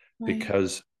come, Right.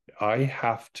 because I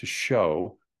have to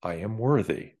show I am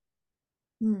worthy,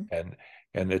 Mm.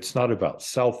 and it's not about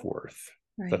self-worth.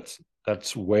 Right.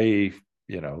 That's way,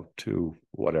 to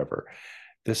whatever.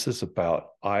 This is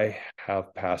about, I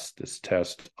have passed this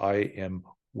test, I am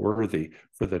worthy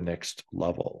for the next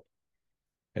level,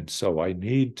 and so I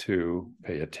need to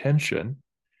pay attention,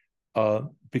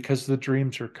 because the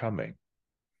dreams are coming.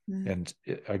 Mm. And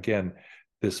again,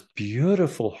 this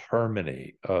beautiful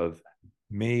harmony of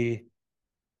me,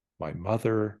 my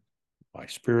mother, my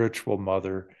spiritual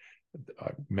mother.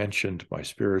 I mentioned my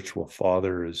spiritual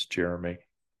father is Jeremy.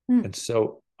 Mm. And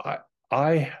so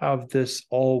I have this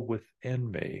all within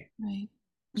me. Right.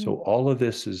 So Mm. all of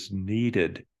this is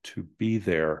needed to be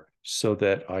there so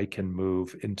that I can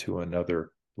move into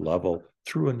another level,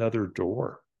 through another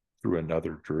door, through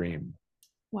another dream.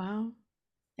 Wow.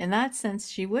 In that sense,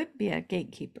 she would be a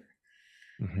gatekeeper,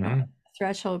 a Mm-hmm,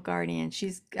 threshold guardian.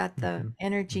 She's got the mm-hmm,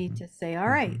 energy mm-hmm, to say, all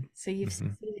right, mm-hmm, so you've mm-hmm,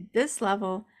 succeeded this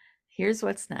level. Here's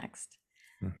what's next.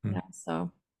 mm-hmm,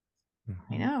 So I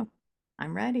mm-hmm. know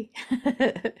I'm ready.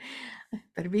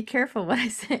 Better be careful what I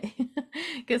say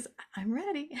because I'm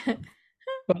ready.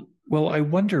 Well, I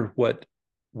wonder what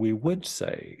we would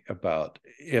say about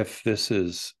if this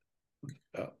is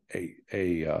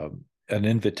an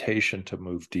invitation to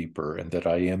move deeper, and that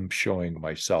I am showing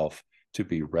myself to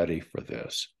be ready for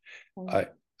this. I,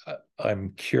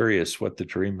 I'm curious what the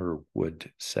dreamer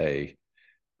would say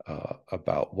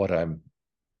about what I'm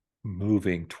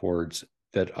moving towards,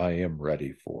 that I am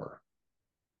ready for.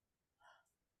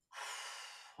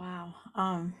 Wow.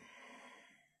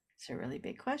 It's a really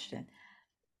big question.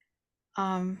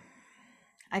 Um,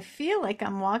 I feel like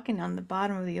I'm walking on the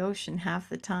bottom of the ocean half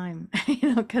the time,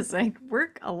 because I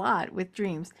work a lot with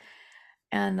dreams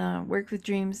and work with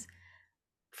dreams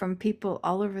from people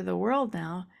all over the world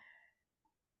now.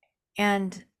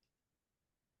 And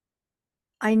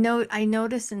I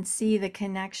notice and see the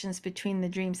connections between the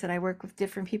dreams, that I work with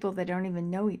different people that don't even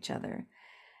know each other,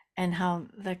 and how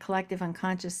the collective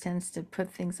unconscious tends to put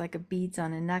things like a beads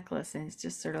on a necklace, and it's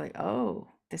just sort of like, oh,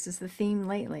 this is the theme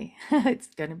lately. It's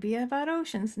going to be about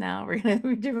oceans now. We're going to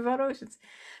be dreaming about oceans.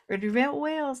 We're going to be about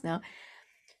whales now.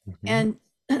 Mm-hmm.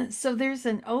 And so there's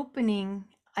an opening,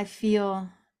 I feel,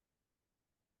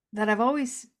 that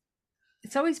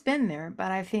it's always been there,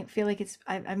 but I feel like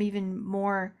I'm even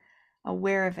more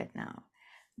aware of it now,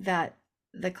 that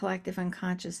the collective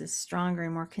unconscious is stronger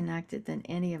and more connected than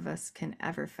any of us can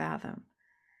ever fathom.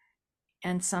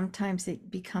 And sometimes it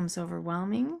becomes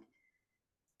overwhelming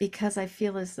because I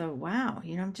feel as though, wow,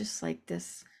 I'm just like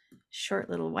this short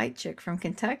little white chick from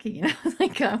Kentucky,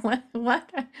 like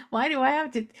why do I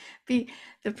have to be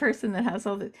the person that has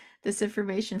this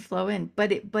information flow in?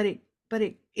 But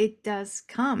it does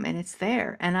come, and it's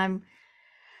there, and I'm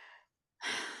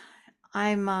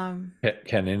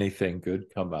Can anything good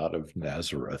come out of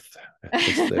Nazareth,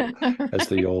 as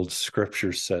the old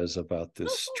scripture says about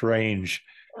this strange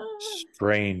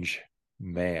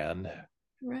man?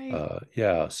 right.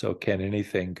 Yeah. So, can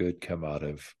anything good come out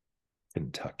of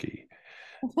Kentucky?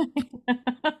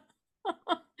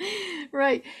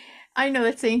 Right. I know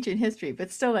that's ancient history,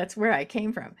 but still that's where I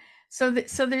came from. So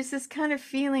there's this kind of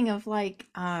feeling of like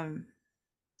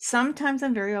sometimes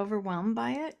I'm very overwhelmed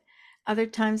by it. Other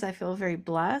times I feel very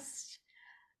blessed.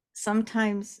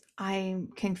 Sometimes I'm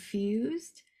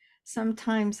confused.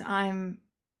 Sometimes I'm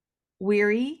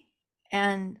weary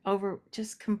and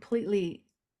just completely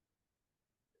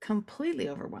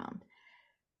overwhelmed.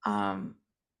 Um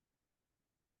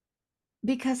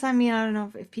Because I mean, I don't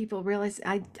know if people realize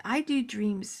I do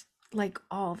dreams like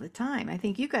all the time. I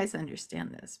think you guys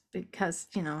understand this because,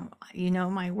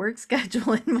 my work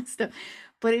schedule and my stuff.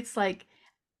 But it's like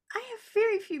I have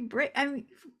very few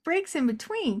breaks in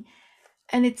between.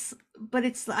 And it's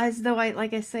as though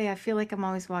like I say, I feel like I'm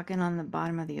always walking on the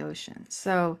bottom of the ocean.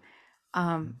 So,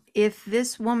 if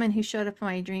this woman who showed up in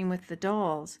my dream with the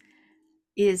dolls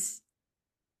is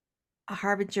a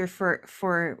harbinger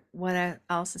for what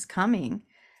else is coming,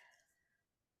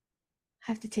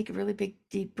 I have to take a really big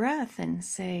deep breath and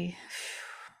say,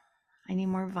 I need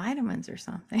more vitamins or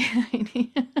something.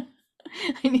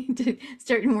 I need to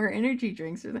start more energy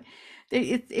drinks.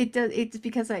 It's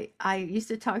because I used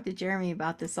to talk to Jeremy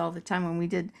about this all the time when we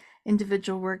did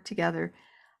individual work together.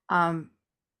 Um,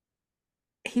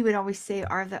 he would always say,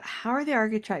 how are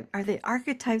the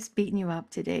archetypes beating you up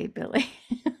today, Billie?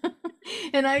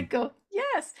 And I'd go,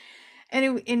 yes.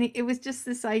 And it was just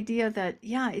this idea that,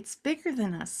 yeah, it's bigger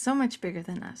than us, so much bigger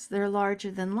than us. They're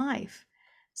larger than life.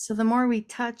 So the more we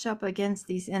touch up against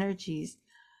these energies,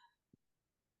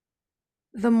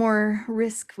 the more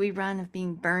risk we run of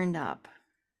being burned up.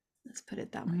 Let's put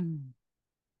it that way. Mm.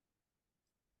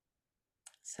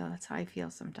 So that's how I feel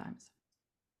sometimes.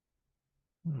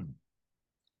 Hmm.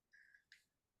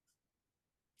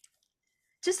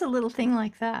 Just a little thing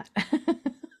like that.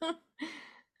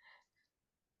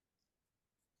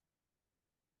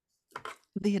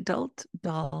 The adult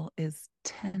doll is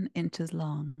 10 inches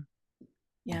long,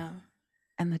 Yeah.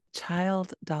 and the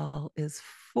child doll is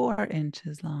 4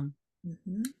 inches long.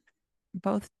 Mm-hmm.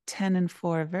 Both 10 and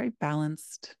 4 are very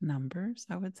balanced numbers,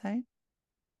 I would say.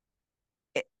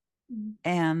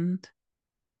 And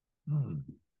Hmm.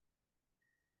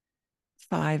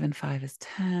 5 and 5 is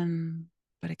 10,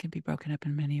 but it can be broken up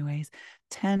in many ways.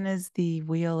 10 is the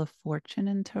Wheel of Fortune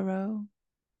in Tarot,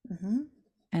 Mm-hmm.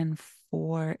 and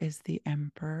 4 is the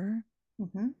Emperor.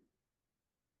 Mm-hmm.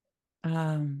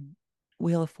 Um,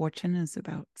 Wheel of Fortune is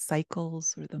about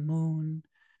cycles or the moon,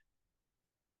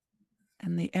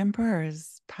 and the Emperor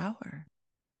is power,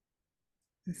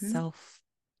 Mm-hmm. self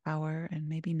power, and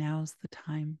maybe now's the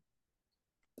time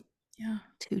Yeah.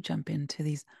 to jump into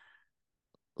these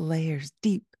layers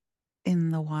deep in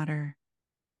the water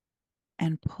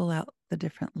and pull out the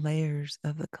different layers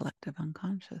of the collective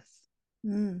unconscious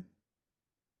Mm.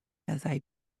 as I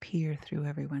peer through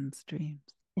everyone's dreams.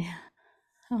 Yeah.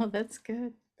 Oh, that's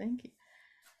good. Thank you.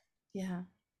 Yeah.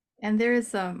 And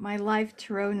there's my life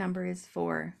tarot number is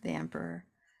 4, the Emperor.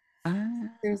 Ah,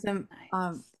 There's a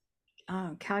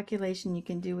nice. calculation you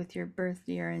can do with your birth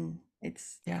year, and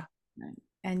it's Yeah,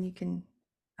 and you can,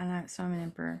 so I'm an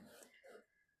Emperor.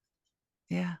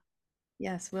 yeah.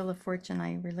 Yes, Wheel of Fortune.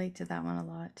 I relate to that one a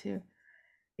lot too.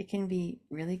 It can be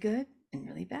really good and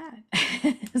really bad.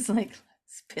 It's like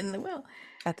spin the wheel.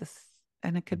 At this,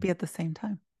 and it could be at the same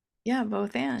time. Yeah,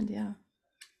 both and yeah.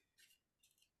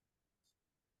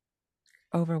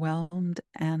 Overwhelmed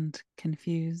and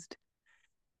confused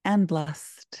and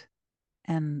blessed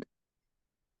and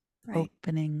Right.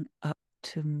 opening up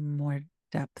to more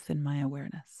depth in my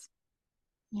awareness.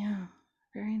 Yeah.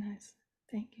 Very nice.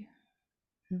 Thank you.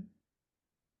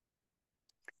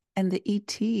 And the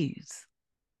ETs,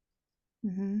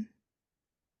 Mm-hmm.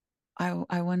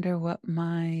 I wonder what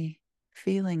my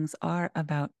feelings are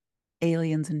about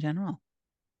aliens in general.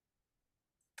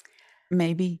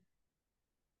 Maybe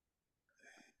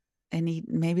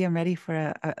maybe I'm ready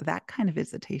for that kind of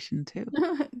visitation too.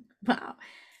 Wow.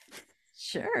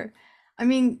 Sure. I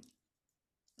mean,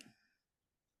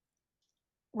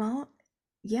 well,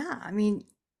 yeah. I mean,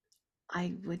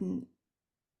 I wouldn't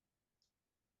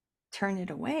turn it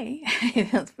away.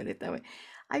 Let's put it that way.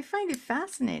 I find it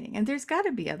fascinating, and there's got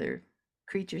to be other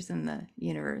creatures in the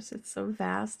universe. It's so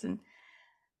vast and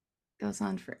goes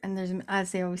on for. And there's,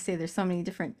 as they always say, there's so many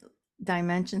different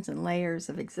dimensions and layers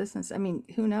of existence. I mean,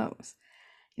 who knows?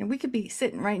 You know, we could be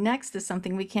sitting right next to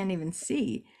something we can't even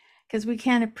see because we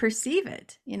can't perceive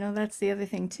it. You know, that's the other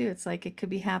thing too. It's like it could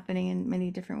be happening in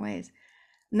many different ways.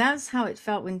 And that's how it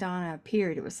felt when Donna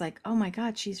appeared. It was like, oh my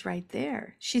God, she's right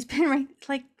there. She's been right,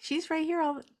 like she's right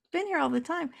here been here all the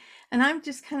time. And I'm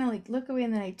just kind of like look away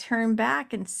and then I turn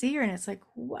back and see her and it's like,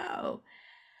 whoa.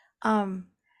 Um,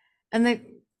 and the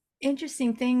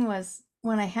interesting thing was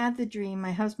when I had the dream,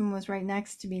 my husband was right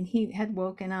next to me and he had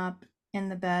woken up in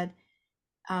the bed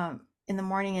in the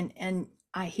morning and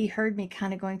he heard me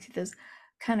kind of going through this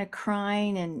kind of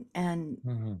crying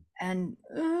Mhm. and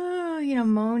you know,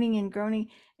 moaning and groaning,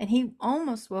 and he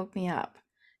almost woke me up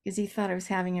because he thought I was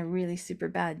having a really super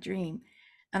bad dream.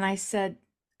 And I said,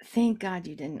 thank God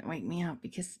you didn't wake me up,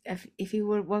 because if he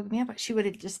would have woke me up, she would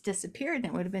have just disappeared and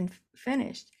it would have been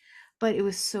finished. But it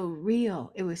was so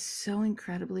real. It was so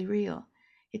incredibly real.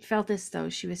 It felt as though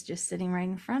she was just sitting right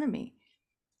in front of me.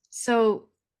 So,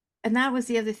 and that was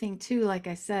the other thing too, like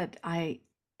I said, and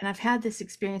I've had this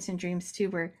experience in dreams too,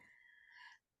 where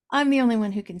I'm the only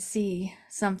one who can see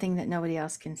something that nobody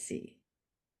else can see.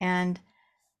 And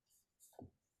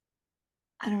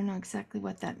I don't know exactly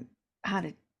how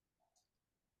to,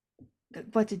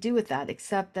 what to do with that,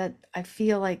 except that I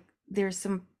feel like there's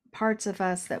some parts of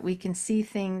us that we can see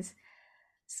things,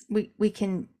 we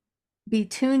can be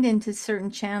tuned into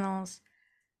certain channels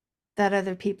that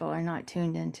other people are not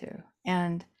tuned into.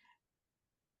 And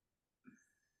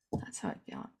that's how I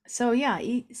feel. So yeah,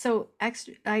 so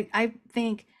extra. I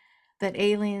think that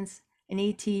aliens and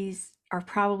ETs are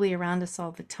probably around us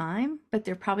all the time, but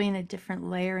they're probably in a different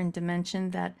layer and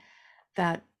dimension that.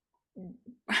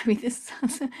 I mean, this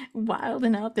sounds wild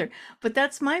and out there, but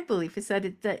that's my belief. Is that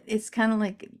it's kind of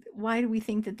like, why do we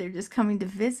think that they're just coming to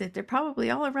visit? They're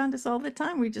probably all around us all the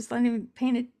time. We're just not even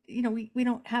paying it. You know, we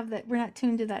don't have that. We're not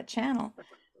tuned to that channel.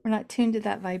 We're not tuned to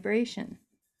that vibration.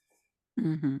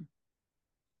 Mm-hmm.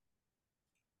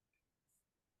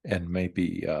 And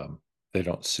maybe they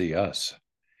don't see us,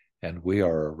 and we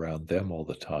are around them all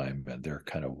the time, and they're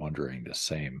kind of wondering the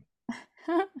same,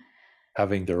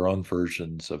 having their own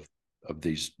versions of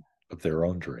these of their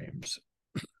own dreams.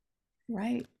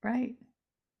 Right, right.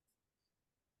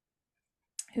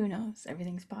 Who knows?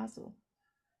 Everything's possible.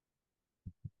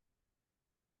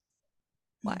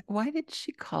 Why did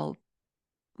she call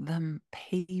them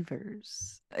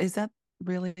pavers? Is that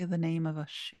really the name of a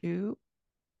shoe?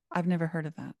 I've never heard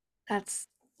of that. That's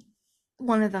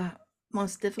one of the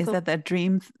most Is difficult. that a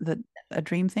dream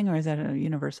thing, or is that a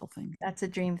universal thing? That's a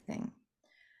dream thing.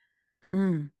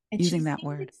 Mm, And she using that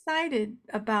seemed word. excited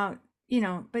about, you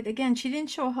know, but again, she didn't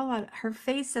show a whole lot. Her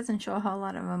face doesn't show a whole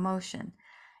lot of emotion.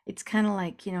 It's kind of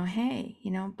like, you know, hey,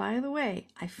 you know, by the way,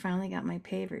 I finally got my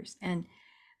pavers. And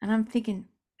I'm thinking,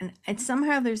 and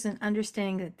somehow there's an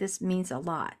understanding that this means a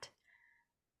lot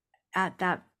at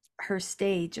that her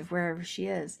stage of wherever she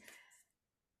is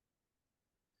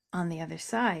on the other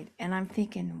side. And I'm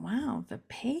thinking, wow, the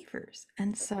pavers.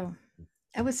 And so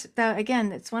it was that,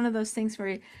 again, it's one of those things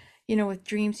where, you know, with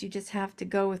dreams, you just have to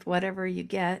go with whatever you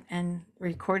get and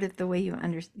record it the way you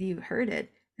heard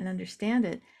it and understand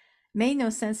it. Made no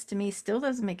sense to me, still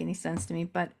doesn't make any sense to me,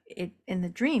 but it, in the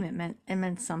dream, it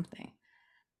meant something.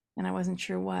 And I wasn't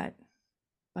sure what,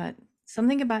 but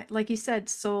something about, like you said,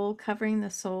 soul, covering the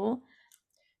soul.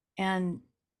 And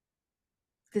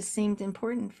this seemed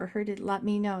important for her to let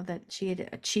me know that she had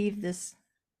achieved this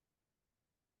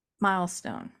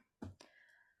milestone.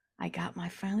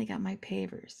 Finally got my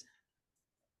pavers.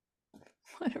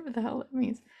 Whatever the hell it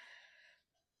means.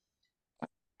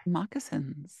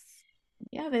 Moccasins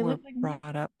Yeah, they were look like me.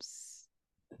 brought up,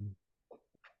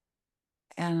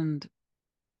 and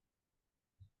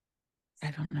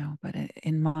I don't know, but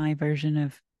in my version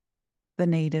of the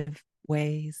native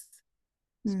ways,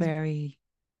 it's Mm, very,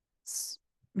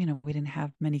 we didn't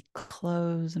have many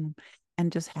clothes,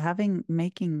 and just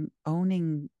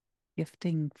owning,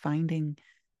 gifting, finding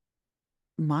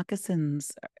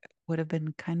moccasins would have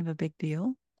been kind of a big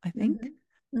deal, I think, mhm,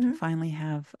 to mhm, finally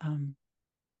have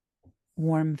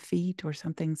warm feet or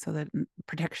something, so that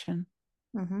protection.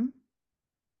 mhm.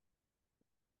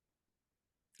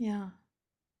 Yeah,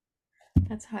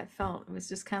 that's how it felt. It was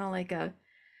just kind of like a,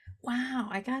 wow,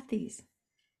 I got these.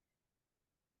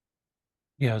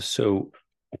 Yeah. So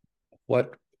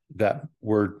what that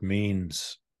word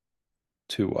means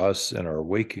to us in our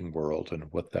waking world and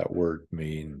what that word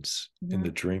means in the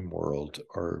dream world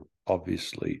are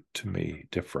obviously, to me,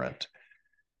 different.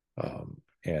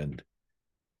 And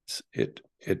it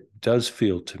does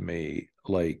feel to me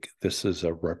like this is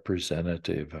a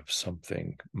representative of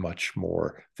something much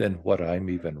more than what I'm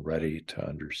even ready to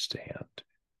understand.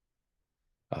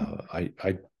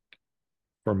 I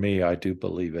for me, I do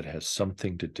believe it has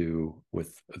something to do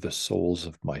with the soles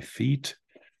of my feet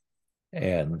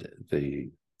and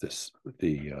this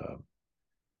the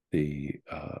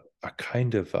a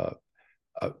kind of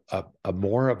a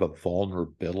more of a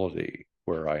vulnerability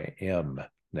where I am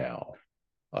now.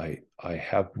 I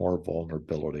have more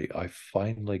vulnerability. I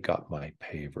finally got my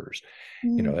pavers.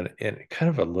 You know, in kind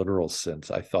of a literal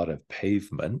sense, I thought of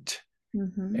pavement,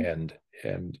 and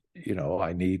you know,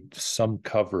 I need some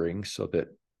covering so that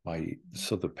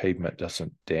the pavement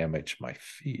doesn't damage my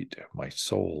feet, my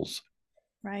soles.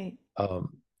 Right.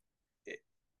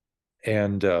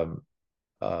 And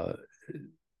uh,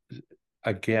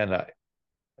 again, I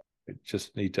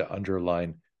just need to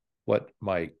underline what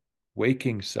my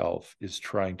waking self is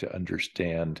trying to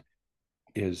understand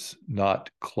is not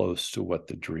close to what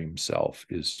the dream self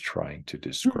is trying to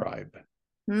describe.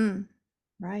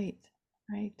 Right.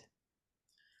 Right.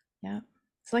 Yeah.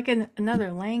 It's like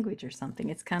another language or something.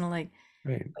 It's kind of like,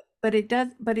 Right. but it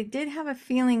did have a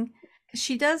feeling, 'cause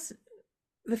she does,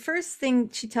 the first thing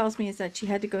she tells me is that she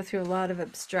had to go through a lot of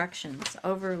obstructions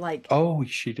over like Oh,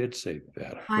 she did say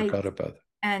that. I height forgot about that.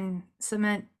 and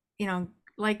cement,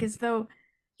 like as though,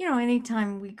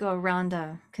 anytime we go around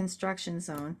a construction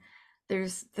zone,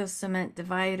 there's those cement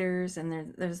dividers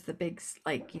and there's the big,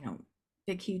 like,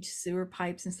 big, huge sewer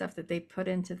pipes and stuff that they put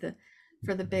into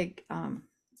for the big, you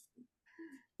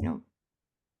know,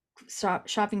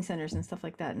 shopping centers and stuff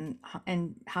like that,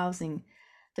 and housing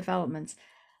developments.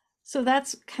 So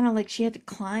that's kind of like she had to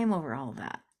climb over all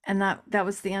that. And that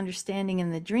was the understanding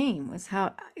in the dream, was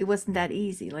how it wasn't that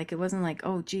easy. Like it wasn't like,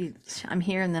 oh gee, I'm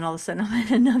here and then all of a sudden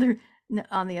I'm at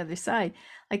on the other side.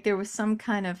 Like there was some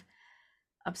kind of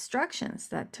obstructions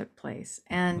that took place.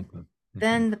 And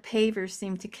then the pavers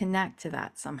seemed to connect to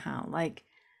that somehow. Like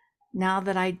now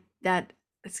that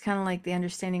it's kind of like the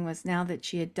understanding was, now that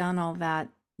she had done all that,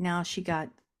 now she got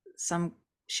some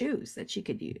shoes that she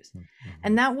could use.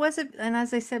 And that was and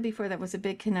as I said before, that was a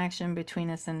big connection between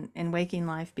us in waking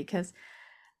life, because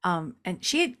and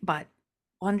she had bought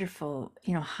wonderful,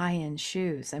 high-end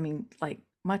shoes. I mean, like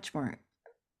much more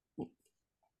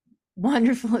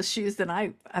wonderful shoes than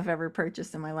I've ever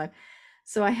purchased in my life.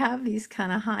 So I have these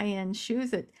kind of high-end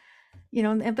shoes that,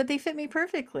 but they fit me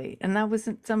perfectly. And that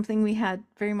wasn't something we had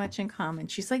very much in common.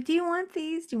 She's like, do you want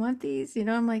these? Do you want these?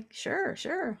 I'm like, sure,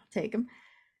 I'll take them.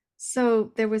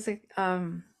 So there was a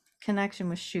connection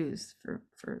with shoes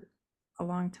for a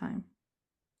long time.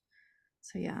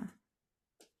 So yeah.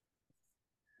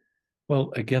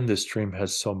 Well, again, this dream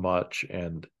has so much,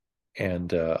 and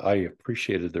I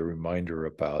appreciated the reminder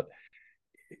about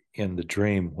in the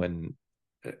dream when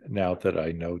now that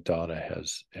I know Donna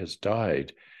has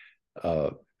died,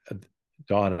 uh,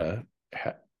 Donna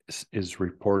is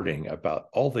reporting about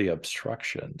all the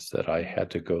obstructions that I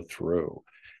had to go through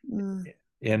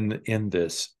in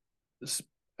this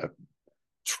uh,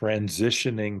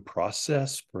 transitioning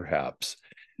process, perhaps.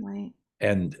 Right.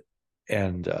 And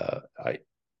I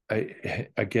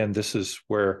again, this is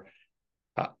where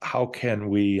how can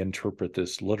we interpret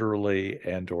this literally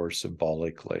and or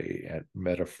symbolically and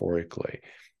metaphorically,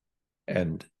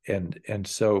 and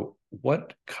so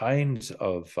what kinds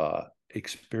of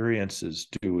experiences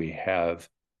do we have,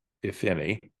 if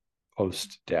any,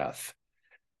 post death?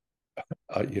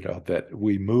 That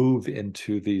we move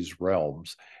into these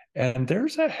realms, and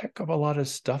there's a heck of a lot of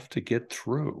stuff to get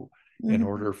through in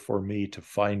order for me to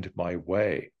find my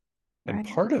way. And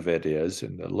part of it is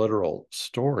in the literal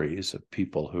stories of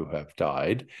people who have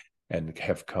died and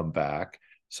have come back.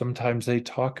 Sometimes they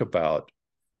talk about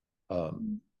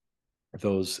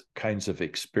those kinds of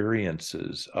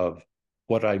experiences of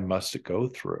what I must go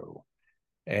through,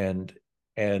 and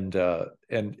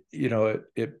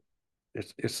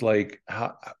it's like,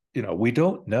 how, we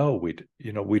don't know,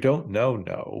 we don't know.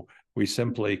 No, we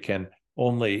simply can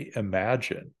only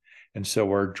imagine, and so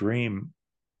our dream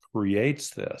creates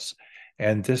this.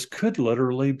 And this could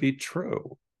literally be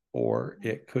true, or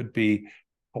it could be,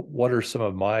 what are some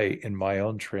of in my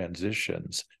own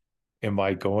transitions, am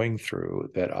I going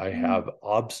through that I have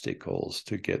obstacles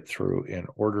to get through in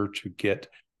order to get,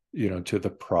 to the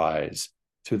prize,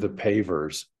 to the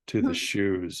pavers, to the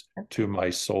shoes, to my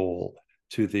soul,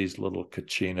 to these little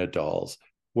Kachina dolls.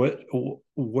 what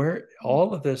where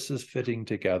all of this is fitting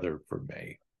together for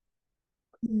me.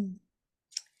 Mm.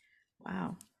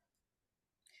 Wow.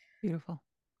 Beautiful.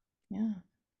 Yeah.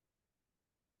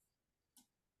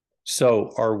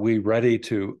 So, are we ready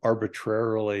to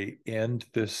arbitrarily end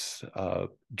this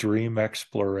dream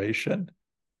exploration?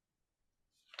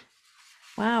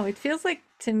 Wow, it feels like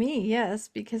to me, yes,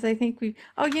 because I think we.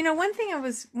 Oh, one thing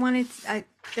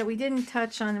that we didn't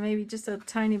touch on, maybe just a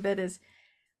tiny bit, is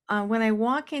when I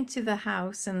walk into the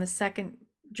house in the second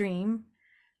dream.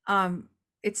 Um,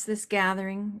 it's this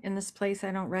gathering in this place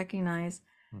I don't recognize,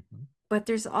 Mhm. but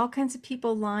there's all kinds of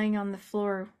people lying on the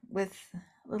floor with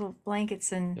little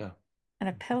blankets Yeah. and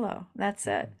a pillow. That's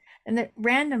it, Mhm. and they're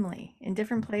randomly in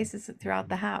different Mhm. places throughout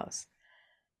the house.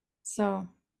 So,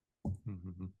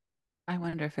 Mhm. I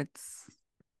wonder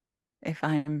if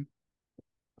I'm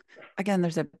again.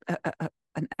 There's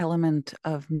an element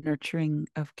of nurturing,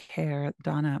 of care.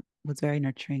 Donna was very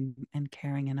nurturing and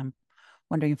caring, and I'm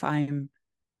wondering if I'm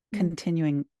mm,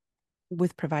 continuing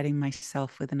with providing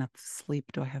myself with enough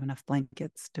sleep. Do I have enough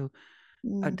blankets?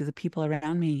 mm, Do the people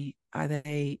around me, are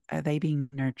they being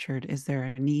nurtured? Is there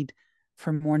a need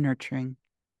for more nurturing?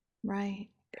 right,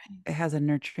 right. It has a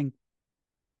nurturing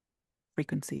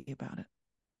frequency about it.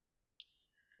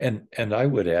 And I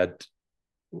would add,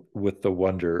 with the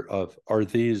wonder of, are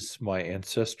these my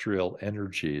ancestral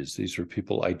energies? These are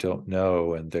people I don't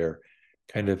know, and they're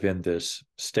kind of in this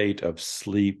state of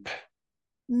sleep.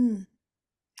 Mm,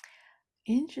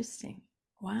 interesting.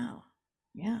 Wow.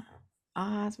 Yeah.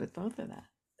 Ahas with both of that.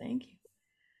 Thank you.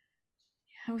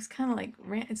 I was kind of like,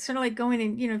 it's sort of like going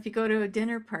in, if you go to a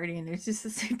dinner party and there's just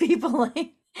this people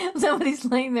laying, somebody's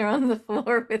laying there on the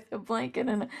floor with a blanket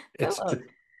and a It's pillow.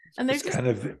 And they're it's just, kind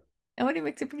of, nobody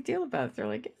makes a big deal about it. They're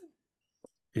like,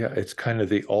 yeah, it's kind of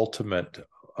the ultimate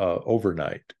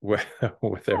overnight with yeah,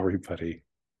 everybody.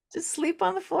 just sleep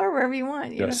on the floor wherever you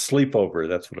want, Yeah, sleepover.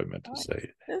 That's what I meant to Fine.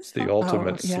 say. That's It's the fine. Oh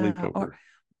ultimate yeah, or sleepover.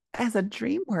 as a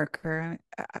dream worker,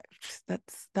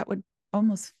 that would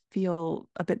almost feel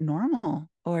a bit normal.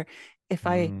 Or if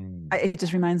Mm. it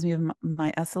just reminds me of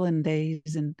my Esalen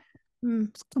days, and Mm.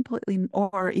 it's completely,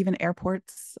 or even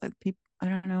airports. People, I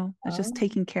don't know. It's just Oh,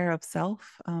 taking care of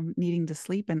self, needing to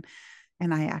sleep, and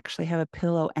I actually have a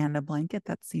pillow and a blanket.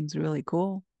 That seems really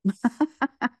cool.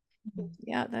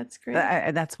 yeah, that's great.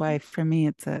 That's why for me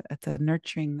it's a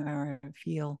nurturing, or I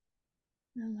feel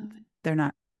I love it. they're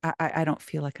not. I don't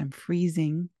feel like I'm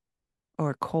freezing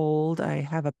or cold. I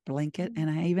have a blanket and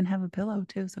I even have a pillow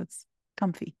too, so it's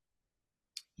comfy.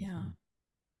 Yeah.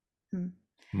 Mm.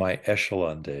 My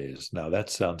echelon days. Now that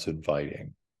sounds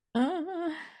inviting.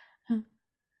 Uh, that's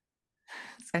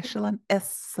good. Excellent,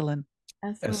 Excellent.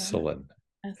 Echelon.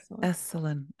 Excellent.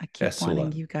 excellent. I keep wanting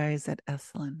Echelon. you guys at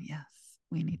excellent. Yes,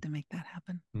 we need to make that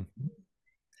happen. Mhm.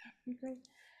 Great.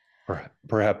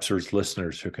 Perhaps there's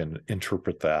listeners who can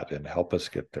interpret that and help us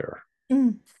get there.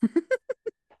 Mm.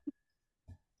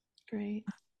 Great.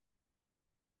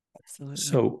 Absolutely.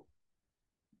 So,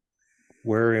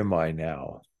 where am I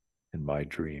now in my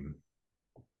dream?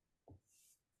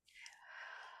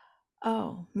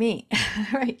 Oh, me.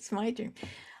 Right, it's my dream.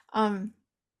 Um,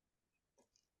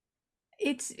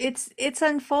 it's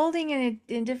unfolding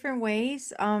in different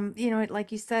ways.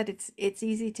 Like you said, it's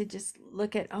easy to just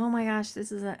look at, oh my gosh,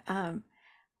 this is a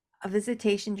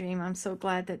visitation dream. I'm so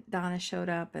glad that Donna showed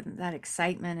up and that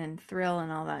excitement and thrill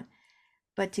and all that.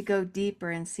 But to go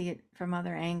deeper and see it from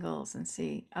other angles and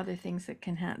see other things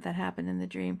that happen in the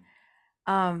dream.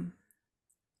 Um,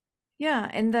 Yeah,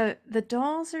 and the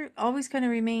dolls are always going to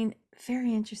remain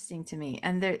very interesting to me.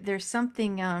 And there's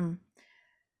something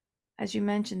as you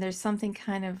mentioned, there's something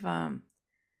kind of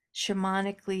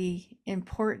shamanically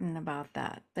important about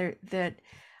that. That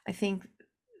I think,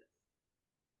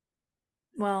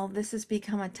 well, this has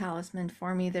become a talisman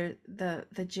for me.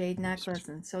 The jade necklace,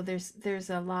 and so there's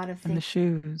a lot of And the things,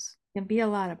 shoes. can be a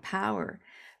lot of power.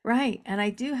 Right. And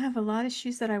I do have a lot of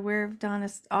shoes that I wear of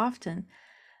Donna's often.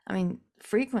 I mean,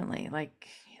 frequently, like,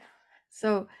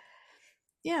 so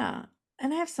yeah,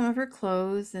 and I have some of her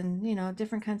clothes and,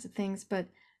 different kinds of things, but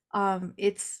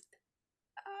it's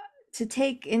to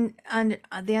take in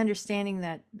the understanding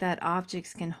that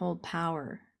objects can hold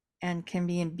power and can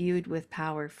be imbued with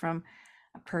power from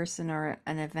a person or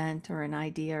an event or an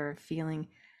idea or a feeling.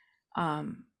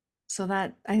 Um, so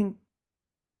that I think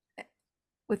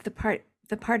with the part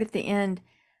at the end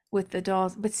with the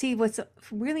dolls, but see what's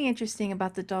really interesting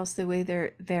about the dolls, the way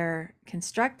they're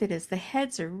constructed, is the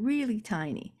heads are really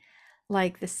tiny,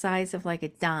 like the size of like a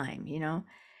dime,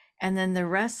 and then the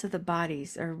rest of the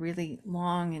bodies are really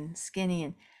long and skinny,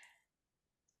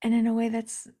 and in a way,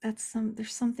 that's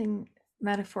there's something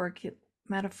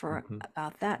metaphor Mhm.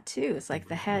 about that too. It's like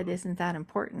the head isn't that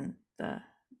important. The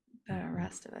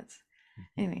rest of it.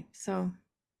 Anyway, so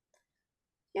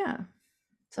yeah.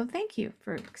 So thank you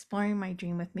for exploring my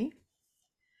dream with me.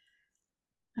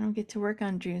 I don't get to work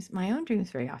on dreams, my own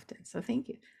dreams, very often. So thank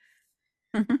you.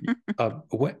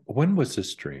 When was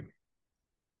this dream?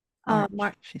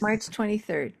 March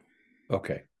 23rd.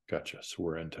 Okay, gotcha. So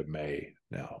we're into May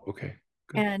now. Okay,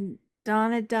 good. And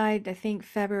Donna died, I think,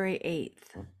 February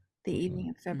 8th, the evening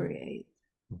of February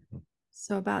 8th. Mm-hmm.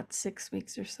 So about 6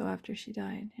 weeks or so after she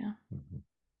died. Yeah. Mm-hmm.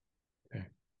 Okay.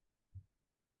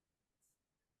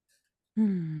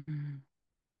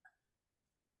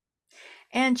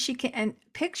 And and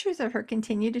pictures of her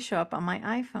continue to show up on my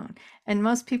iPhone. And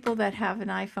most people that have an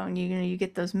iPhone, you know, you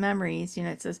get those memories, you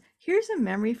know, it says, here's a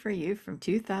memory for you from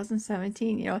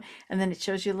 2017, you know, and then it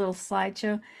shows you a little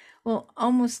slideshow. Well,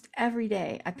 almost every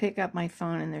day I pick up my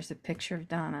phone and there's a picture of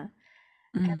Donna.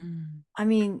 I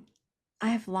mean, I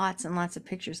have lots and lots of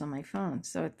pictures on my phone,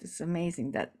 so it's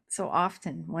amazing that so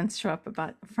often ones show up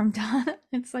about from Donna.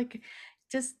 It's like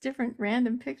just different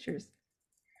random pictures.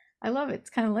 I love it. It's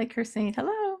kind of like her saying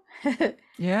hello.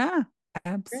 Yeah, Great.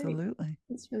 absolutely.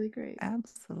 It's really great.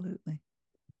 Absolutely.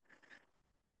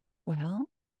 Well,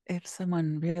 if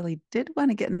someone really did want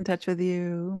to get in touch with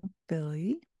you,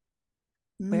 Billie,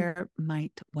 where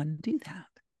might one do that?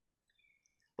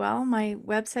 Well, my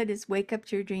website is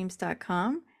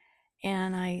wakeuptoyourdreams.com,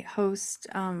 and I host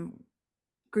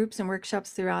groups and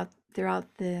workshops throughout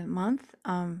the month.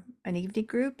 An evening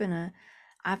group and a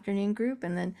afternoon group,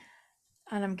 and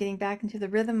I'm getting back into the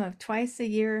rhythm of twice a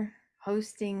year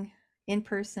hosting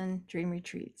in-person dream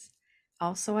retreats.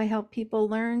 Also, I help people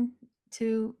learn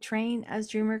to train as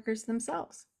dream workers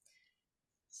themselves.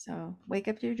 So,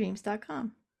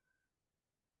 wakeuptoyourdreams.com.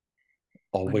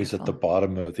 Always at the Wonderful.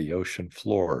 bottom of the ocean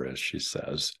floor, as she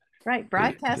says. Right,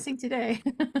 broadcasting today.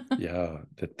 Yeah,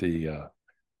 at the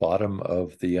bottom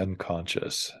of the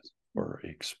unconscious or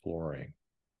exploring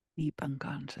Deep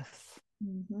unconscious.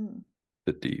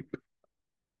 the deep.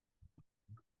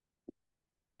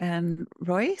 And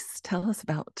Royce, tell us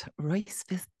about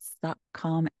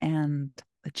roycefits.com and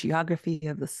the geography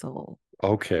of the soul.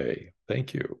 Okay,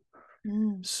 thank you.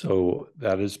 So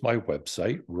that is my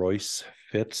website,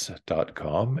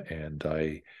 roycefits.com, and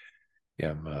I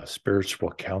am a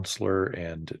spiritual counselor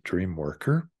and dream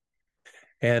worker.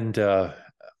 And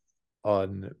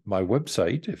on my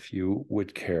website, if you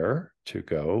would care to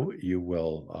go, you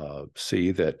will see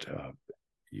that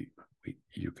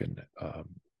you can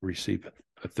receive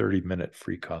a 30-minute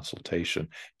free consultation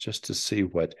just to see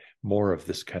what more of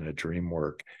this kind of dream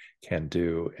work can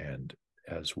do. And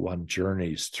as one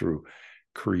journeys through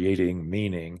creating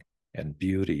meaning and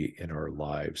beauty in our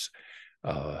lives,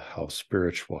 how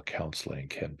spiritual counseling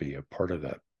can be a part of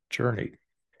that journey.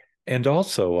 And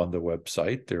also on the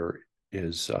website, there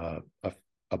is a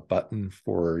button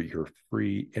for your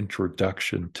free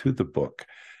introduction to the book,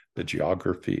 The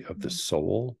Geography of the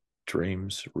Soul,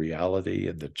 Dreams, Reality,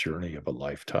 and the Journey of a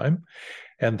Lifetime.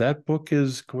 And that book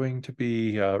is going to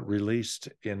be released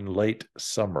in late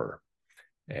summer.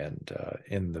 And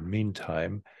in the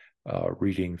meantime,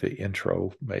 reading the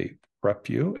intro may prep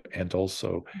you. And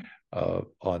also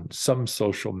on some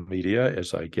social media,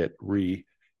 as I get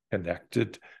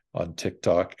reconnected on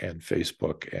TikTok and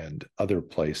Facebook and other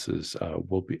places, I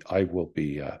will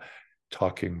be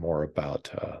talking more about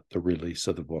the release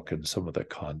of the book and some of the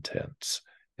contents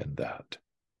in that.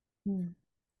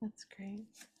 That's great.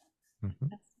 Mm-hmm.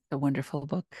 That's a wonderful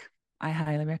book. I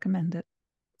highly recommend it.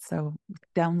 So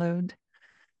download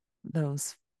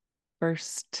those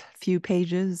first few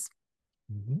pages,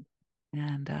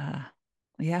 and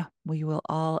yeah, we will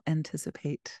all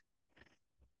anticipate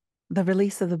the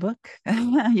release of the book.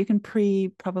 You can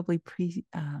probably pre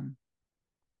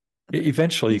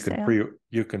Eventually pre-sale?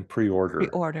 you can pre-order.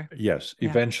 Pre-order. Yes,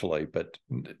 Yeah. eventually, but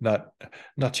not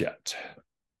yet.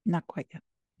 Not quite yet.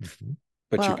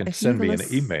 But well, you can send me an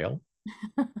email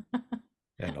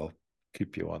and I'll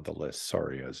keep you on the list.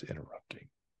 Sorry, I was interrupting.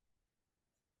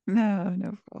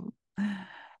 No problem.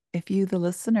 If you, the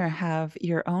listener, have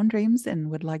your own dreams and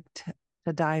would like to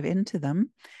dive into them,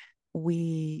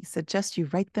 we suggest you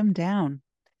write them down.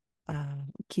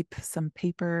 Keep some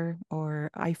paper or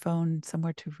iPhone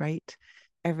somewhere to write.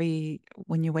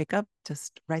 When you wake up,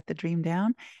 just write the dream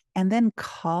down and then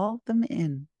call them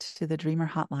in to the Dreamer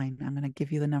Hotline. I'm going to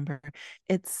give you the number.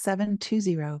 It's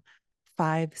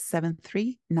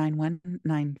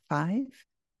 720-573-9195.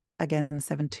 Again,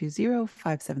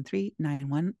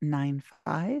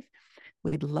 720-573-9195.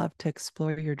 We'd love to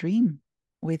explore your dream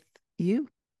with you.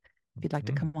 If you'd like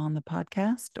to come on the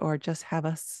podcast or just have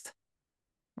us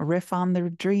riff on the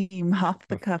dream off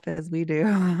the cuff as we do.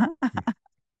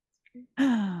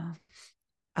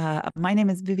 My name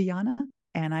is Viviana,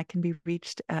 and I can be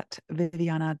reached at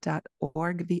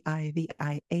viviana.org,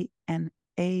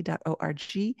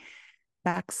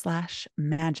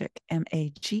 viviana.org/magic,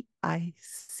 MAGIC,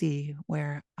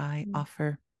 where I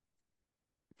offer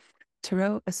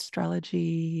tarot,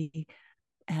 astrology,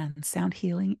 and sound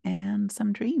healing and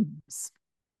some dreams.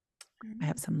 I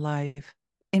have some live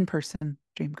in-person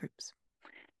dream groups.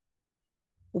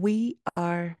 We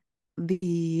are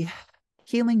the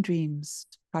Healing Dreams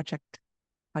Project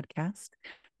podcast.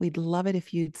 We'd love it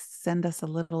if you'd send us a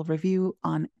little review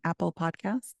on Apple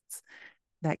Podcasts.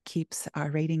 That keeps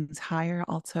our ratings higher.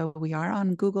 Also, we are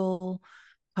on Google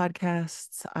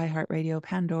Podcasts, iHeartRadio,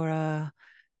 Pandora,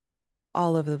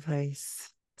 all over the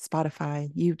place,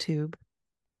 Spotify, YouTube.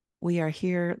 We are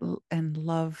here and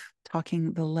love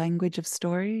talking the language of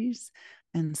stories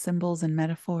and symbols and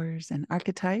metaphors and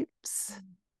archetypes.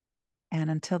 And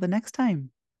until the next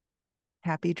time,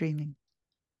 happy dreaming.